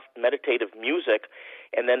 soft, meditative music,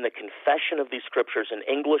 and then the confession of these scriptures in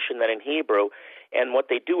English and then in Hebrew. And what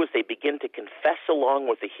they do is they begin to confess along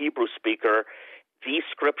with the Hebrew speaker these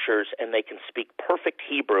scriptures, and they can speak perfect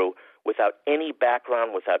Hebrew without any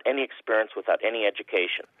background, without any experience, without any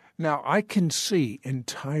education. Now, I can see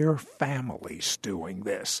entire families doing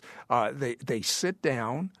this. They sit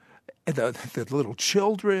down, the little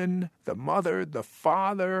children, the mother, the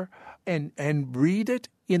father, and read it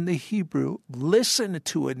in the Hebrew, listen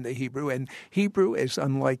to it in the Hebrew. And Hebrew is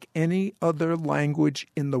unlike any other language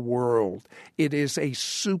in the world. It is a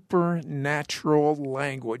supernatural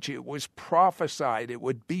language. It was prophesied it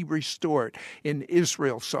would be restored in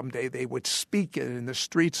Israel someday. They would speak it in the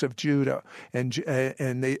streets of Judah and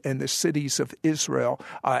the cities of Israel.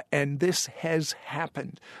 And this has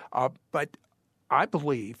happened. But I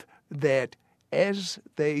believe that as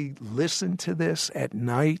they listen to this at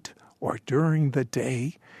night or during the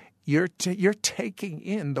day, you're taking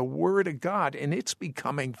in the Word of God, and it's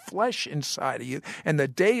becoming flesh inside of you. And the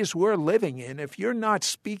days we're living in, if you're not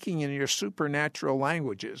speaking in your supernatural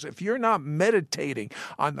languages, if you're not meditating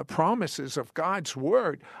on the promises of God's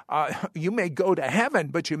Word, you may go to heaven,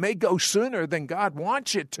 but you may go sooner than God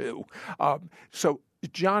wants you to. So,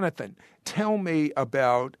 Jonathan, tell me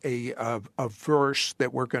about a verse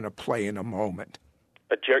that we're going to play in a moment.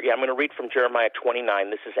 I'm going to read from Jeremiah 29.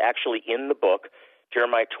 This is actually in the book,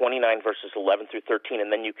 Jeremiah 29, verses 11 through 13,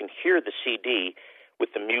 and then you can hear the CD with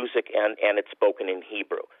the music and it's spoken in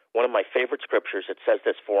Hebrew. One of my favorite scriptures, it says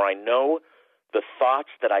this: "For I know the thoughts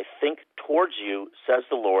that I think towards you, says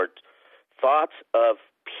the Lord, thoughts of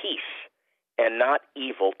peace and not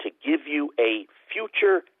evil, to give you a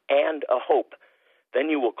future and a hope. Then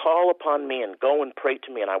you will call upon me and go and pray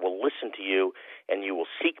to me, and I will listen to you, and you will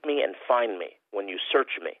seek me and find me when you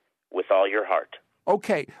search me with all your heart."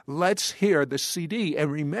 Okay, let's hear the CD.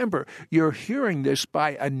 And remember, you're hearing this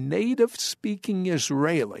by a native-speaking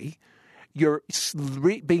Israeli. You're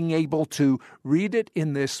being able to read it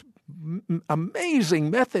in this amazing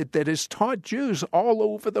method that has taught Jews all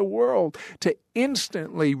over the world to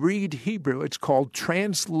instantly read Hebrew. It's called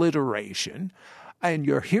transliteration, and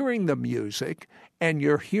you're hearing the music, and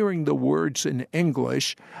you're hearing the words in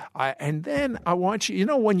English. And then I want you,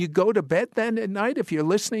 when you go to bed then at night, if you're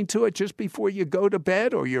listening to it just before you go to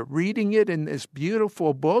bed, or you're reading it in this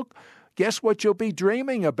beautiful book, guess what you'll be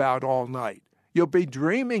dreaming about all night? You'll be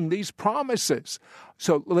dreaming these promises.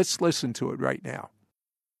 So let's listen to it right now.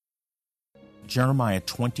 Jeremiah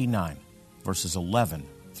 29, verses 11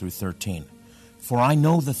 through 13. For I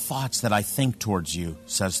know the thoughts that I think towards you,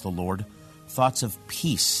 says the Lord, thoughts of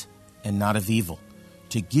peace and not of evil,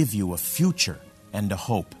 to give you a future and a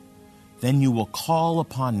hope. Then you will call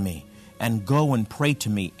upon me and go and pray to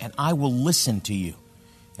me, and I will listen to you,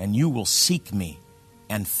 and you will seek me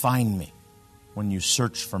and find me when you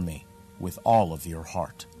search for me with all of your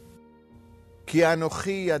heart. כי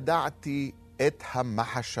אנוכי ידעתי את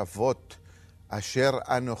המחשבות אשר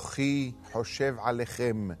אנוכי חושב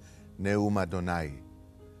עליכם, נאום אדוני.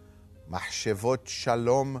 מחשבות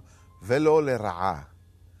שלום ולא לרעה,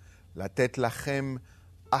 לתת לכם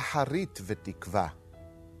אחרית ותקווה.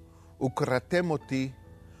 וקראתם אותי,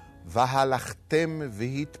 והלכתם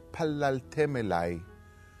והתפללתם אליי,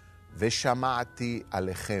 ושמעתי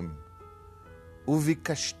עליכם.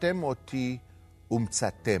 וביקשתם אותי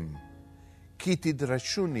ומצאתם, כי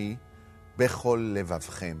תדרשוני בכל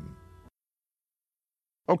לבבכם.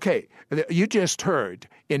 Okay, you just heard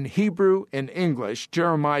in Hebrew and English,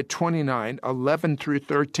 Jeremiah 29, 11 through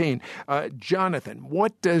 13. Jonathan,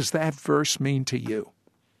 what does that verse mean to you?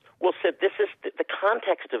 Well, Sid, this is the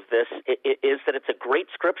context of this is that it's a great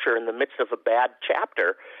scripture in the midst of a bad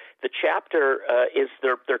chapter. The chapter is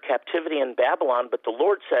their captivity in Babylon, but the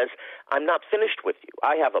Lord says, I'm not finished with you.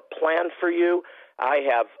 I have a plan for you. I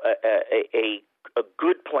have a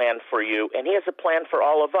good plan for you, and He has a plan for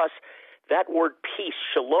all of us. That word peace,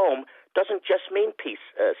 shalom, doesn't just mean peace,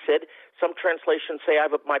 Sid. Some translations say,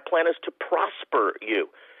 my plan is to prosper you.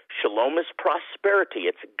 Shalom is prosperity.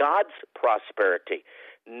 It's God's prosperity,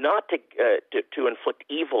 not to inflict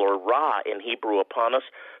evil or ra in Hebrew upon us,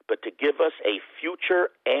 but to give us a future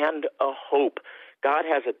and a hope. God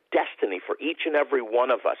has a destiny for each and every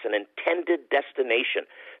one of us, an intended destination.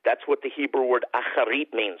 That's what the Hebrew word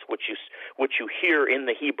acharit means, which you hear in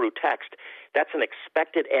the Hebrew text. That's an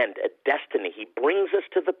expected end, a destiny. He brings us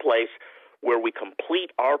to the place where we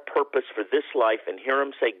complete our purpose for this life and hear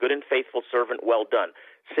Him say, good and faithful servant, well done.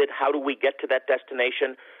 Sid, how do we get to that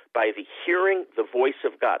destination? By the hearing the voice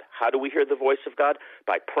of God. How do we hear the voice of God?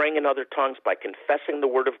 By praying in other tongues, by confessing the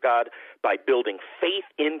Word of God, by building faith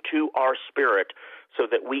into our spirit so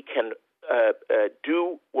that we can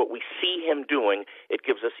do what we see Him doing. It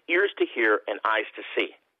gives us ears to hear and eyes to see.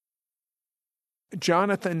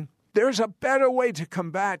 Jonathan, there's a better way to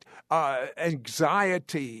combat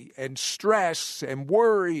anxiety and stress and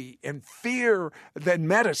worry and fear than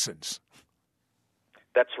medicines.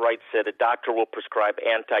 That's right, Sid. A doctor will prescribe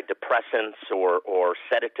antidepressants or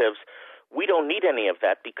sedatives. We don't need any of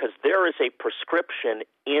that because there is a prescription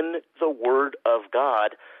in the Word of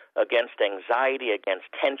God against anxiety,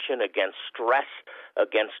 against tension, against stress,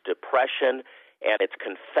 against depression, and it's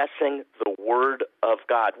confessing the Word of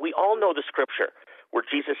God. We all know the Scripture where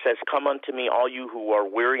Jesus says, come unto me, all you who are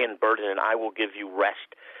weary and burdened, and I will give you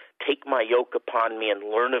rest. Take my yoke upon me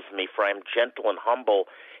and learn of me, for I am gentle and humble,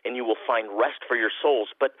 and you will find rest for your souls.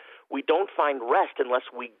 But we don't find rest unless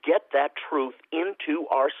we get that truth into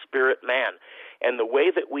our spirit man. And the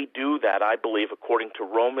way that we do that, I believe, according to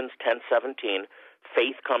Romans 10:17,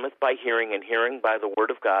 faith cometh by hearing, and hearing by the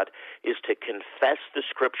word of God, is to confess the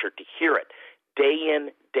Scripture, to hear it day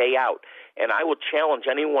in, day out. And I will challenge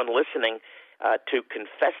anyone listening to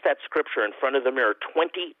confess that Scripture in front of the mirror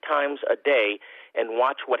 20 times a day and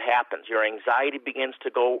watch what happens. Your anxiety begins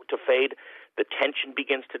to fade, the tension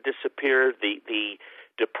begins to disappear, the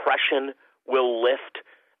depression will lift,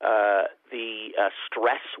 the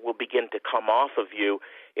stress will begin to come off of you.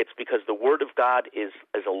 It's because the Word of God is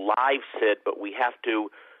alive, Sid, but we have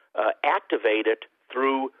to activate it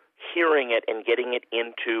through hearing it and getting it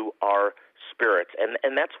into our spirits.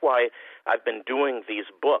 And that's why I've been doing these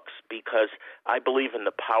books, because I believe in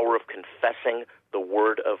the power of confessing the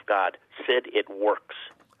Word of God. Sid, it works.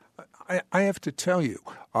 I have to tell you,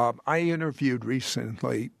 I interviewed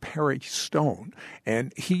recently Perry Stone,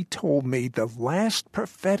 and he told me the last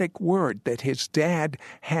prophetic word that his dad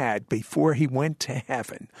had before he went to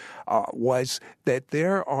heaven was that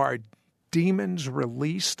there are demons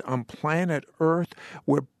released on planet Earth,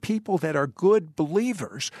 where people that are good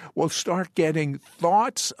believers will start getting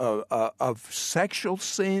thoughts of sexual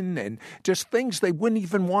sin and just things they wouldn't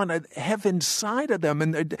even want to have inside of them.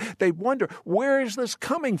 And they wonder, where is this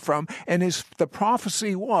coming from? And the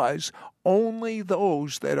prophecy was, only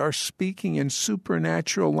those that are speaking in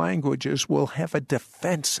supernatural languages will have a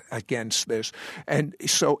defense against this. And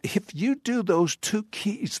so if you do those two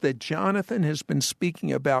keys that Jonathan has been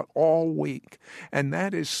speaking about all week, and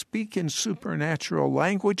that is speak in supernatural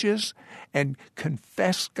languages and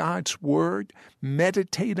confess God's word,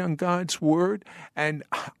 meditate on God's word, and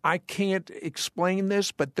I can't explain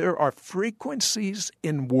this, but there are frequencies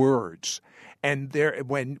in words. And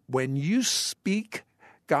when you speak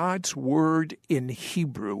God's word in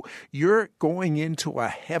Hebrew, you're going into a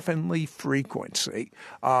heavenly frequency.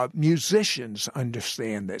 Musicians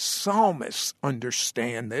understand this, psalmists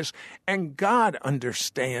understand this, and God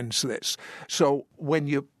understands this. So when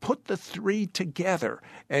you put the three together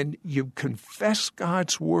and you confess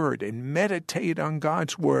God's word and meditate on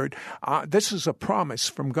God's word, this is a promise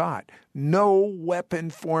from God. No weapon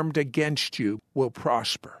formed against you will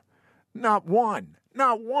prosper. Not one.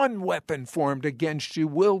 Not one weapon formed against you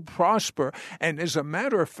will prosper. And as a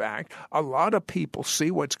matter of fact, a lot of people see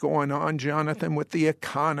what's going on, Jonathan, with the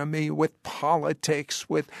economy, with politics,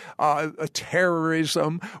 with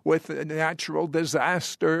terrorism, with natural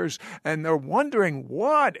disasters, and they're wondering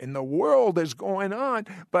what in the world is going on.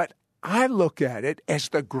 But I look at it as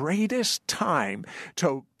the greatest time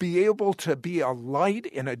to be able to be a light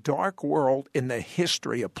in a dark world in the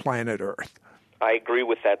history of planet Earth. I agree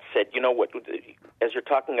with that, Sid. You know what? As you're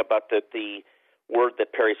talking about the word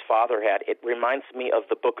that Perry's father had, it reminds me of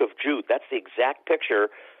the book of Jude. That's the exact picture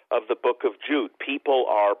of the book of Jude. People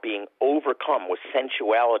are being overcome with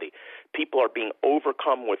sensuality. People are being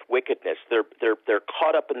overcome with wickedness. They're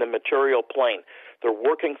caught up in the material plane. They're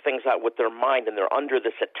working things out with their mind, and they're under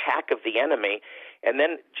this attack of the enemy. And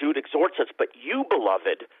then Jude exhorts us, but you,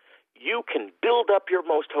 beloved, you can build up your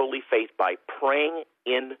most holy faith by praying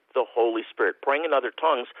in the Holy Spirit, praying in other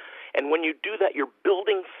tongues. And when you do that, you're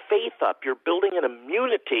building faith up. You're building an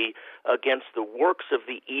immunity against the works of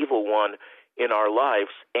the evil one in our lives,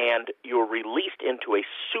 and you're released into a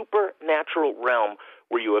supernatural realm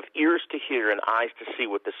where you have ears to hear and eyes to see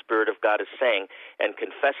what the Spirit of God is saying. And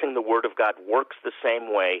confessing the Word of God works the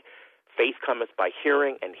same way. Faith cometh by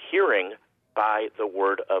hearing, and hearing by the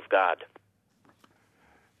Word of God.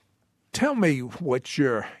 Tell me what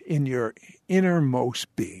in your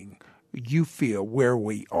innermost being, you feel where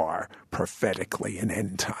we are prophetically in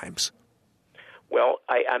end times. Well,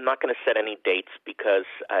 I'm not going to set any dates because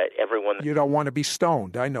everyone... You don't want to be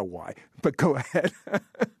stoned. I know why. But go ahead.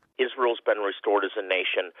 Israel's been restored as a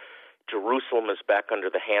nation. Jerusalem is back under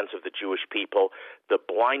the hands of the Jewish people. The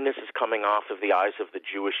blindness is coming off of the eyes of the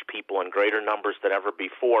Jewish people in greater numbers than ever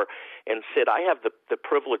before. And Sid, I have the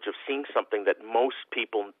privilege of seeing something that most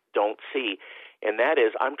people don't see, and that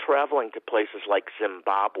is I'm traveling to places like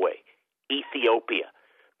Zimbabwe, Ethiopia,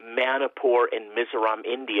 Manipur, and Mizoram,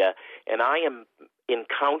 India, and I am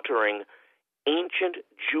encountering ancient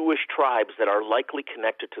Jewish tribes that are likely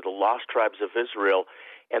connected to the lost tribes of Israel,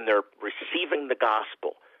 and they're receiving the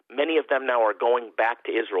gospel. Many of them now are going back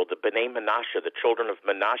to Israel, the B'nai Menashe, the children of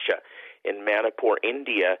Menashe in Manipur,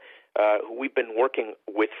 India, who we've been working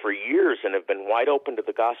with for years and have been wide open to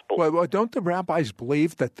the gospel. Well, don't the rabbis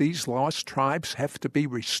believe that these lost tribes have to be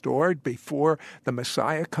restored before the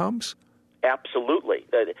Messiah comes? Absolutely.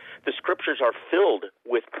 The scriptures are filled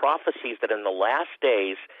with prophecies that in the last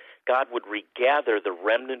days God would regather the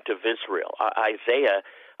remnant of Israel. Isaiah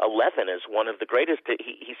 11 is one of the greatest.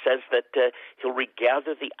 He says that he'll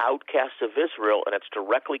regather the outcasts of Israel, and it's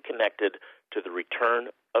directly connected to the return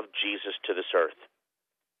of Jesus to this earth.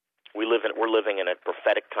 We're living in a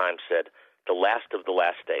prophetic time, Sid, the last of the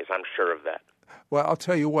last days. I'm sure of that. Well, I'll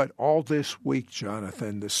tell you what, all this week,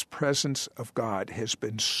 Jonathan, this presence of God has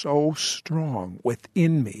been so strong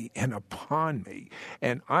within me and upon me.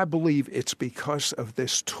 And I believe it's because of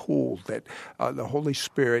this tool that the Holy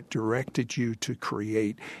Spirit directed you to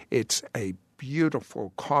create. It's a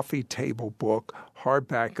beautiful coffee table book,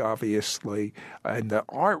 hardback, obviously, and the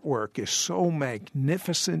artwork is so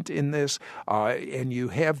magnificent in this. And you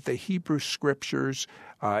have the Hebrew scriptures.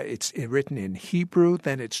 It's written in Hebrew,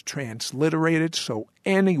 then it's transliterated, so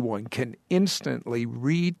anyone can instantly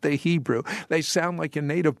read the Hebrew. They sound like a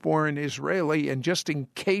native-born Israeli, and just in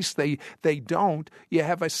case they don't, you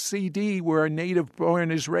have a CD where a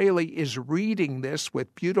native-born Israeli is reading this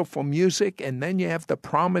with beautiful music, and then you have the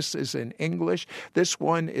promises in English. This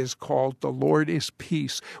one is called The Lord is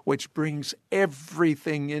Peace, which brings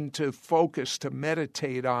everything into focus to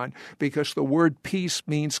meditate on, because the word peace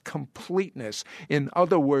means completeness. In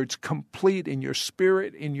other words, complete in your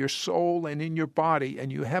spirit, in your soul, and in your body. And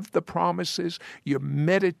you have the promises. You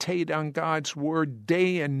meditate on God's word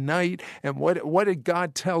day and night. And what did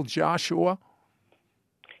God tell Joshua?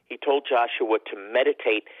 He told Joshua to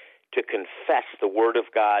meditate, to confess the word of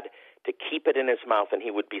God, to keep it in his mouth, and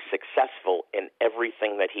he would be successful in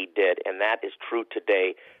everything that he did. And that is true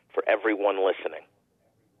today for everyone listening.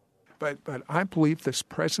 But I believe this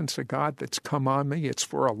presence of God that's come on me, it's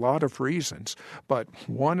for a lot of reasons. But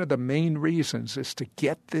one of the main reasons is to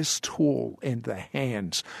get this tool in the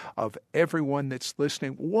hands of everyone that's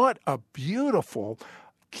listening. What a beautiful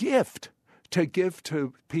gift to give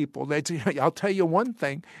to people. I'll tell you one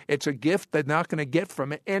thing, it's a gift they're not going to get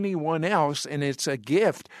from anyone else, and it's a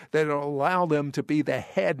gift that will allow them to be the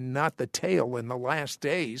head and not the tail in the last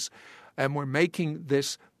days. And we're making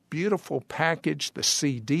this beautiful package, the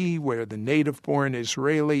CD, where the native-born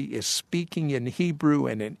Israeli is speaking in Hebrew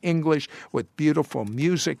and in English with beautiful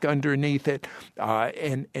music underneath it,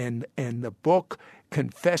 and the book,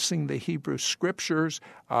 Confessing the Hebrew Scriptures.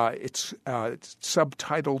 It's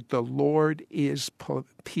subtitled, The Lord is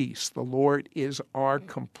Peace. The Lord is our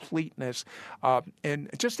completeness. And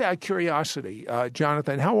just out of curiosity,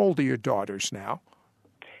 Jonathan, how old are your daughters now?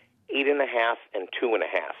 8.5 and 2.5.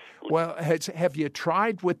 Well, have you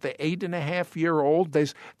tried with the 8.5-year-old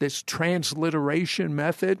this transliteration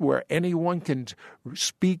method where anyone can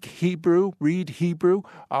speak Hebrew, read Hebrew,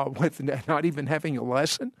 with not even having a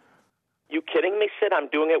lesson? You kidding me, Sid? I'm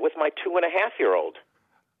doing it with my 2.5-year-old.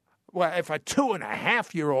 Well, if a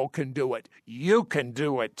 2.5-year-old can do it, you can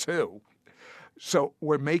do it too. So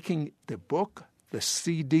we're making the book, the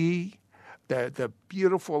CD, the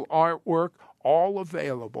beautiful artwork, all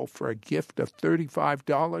available for a gift of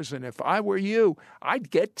 $35. And if I were you,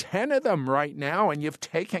 I'd get 10 of them right now, and you've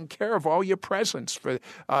taken care of all your presents for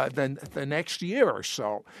the next year or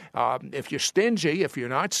so. If you're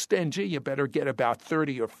not stingy, you better get about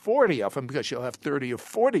 30 or 40 of them, because you'll have 30 or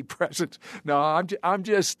 40 presents. No, I'm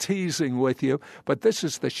just teasing with you. But this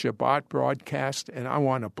is the Shabbat broadcast, and I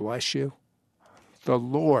want to bless you. The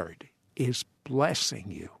Lord is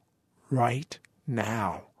blessing you right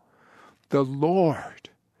now. The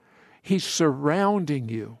Lord, He's surrounding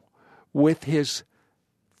you with His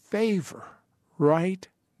favor right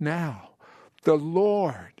now. The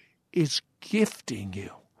Lord is gifting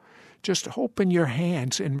you. Just open your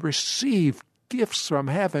hands and receive gifts from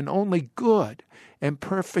heaven. Only good and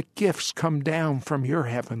perfect gifts come down from your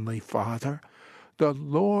Heavenly Father. The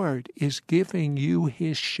Lord is giving you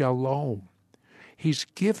His shalom. He's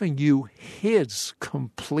giving you His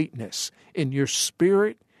completeness in your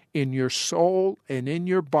spirit, in your soul, and in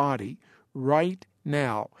your body right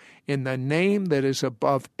now, in the name that is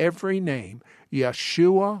above every name,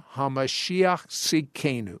 Yeshua HaMashiach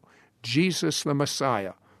Tzidkenu, Jesus the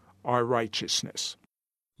Messiah, our righteousness.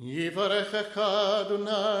 Yivarechecha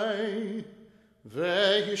Adonai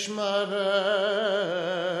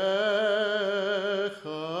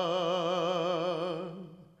ve'yishmarecha,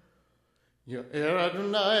 Yo'er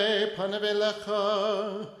Adonai panav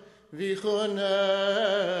elecha Vichonecha,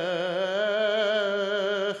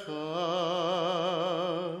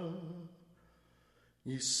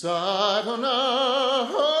 Yisa Adonai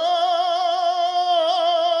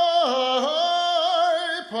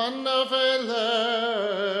panav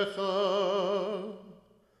elecha,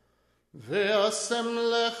 Ve'asem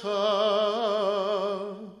lecha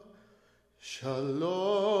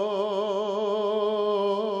Shalom.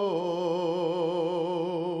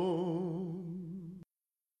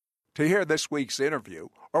 To hear this week's interview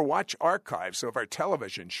or watch archives of our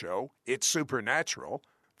television show, It's Supernatural,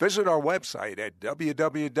 visit our website at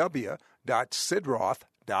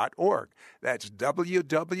www.sidroth.org. That's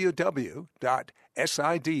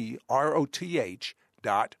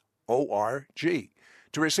www.sidroth.org.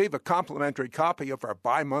 To receive a complimentary copy of our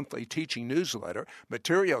bi-monthly teaching newsletter,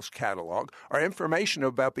 materials catalog, or information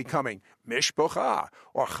about becoming Mishpocha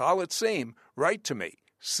or Chalatzim, write to me,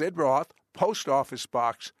 Sid Roth, Post Office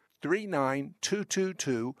Box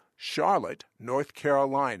 39222, Charlotte, North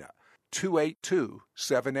Carolina,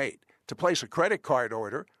 28278. To place a credit card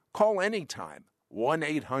order, call anytime,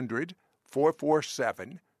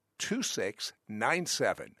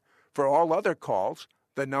 1-800-447-2697. For all other calls,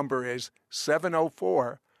 the number is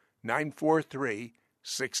 704-943-2787.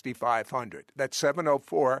 704-943-6500. That's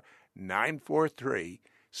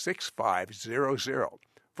 704-943-6500.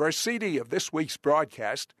 For a CD of this week's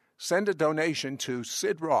broadcast, send a donation to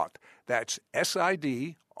Sid Roth. That's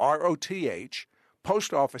SIDROTH,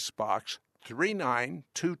 Post Office Box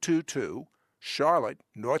 39222, Charlotte,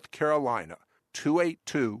 North Carolina,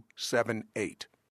 28278.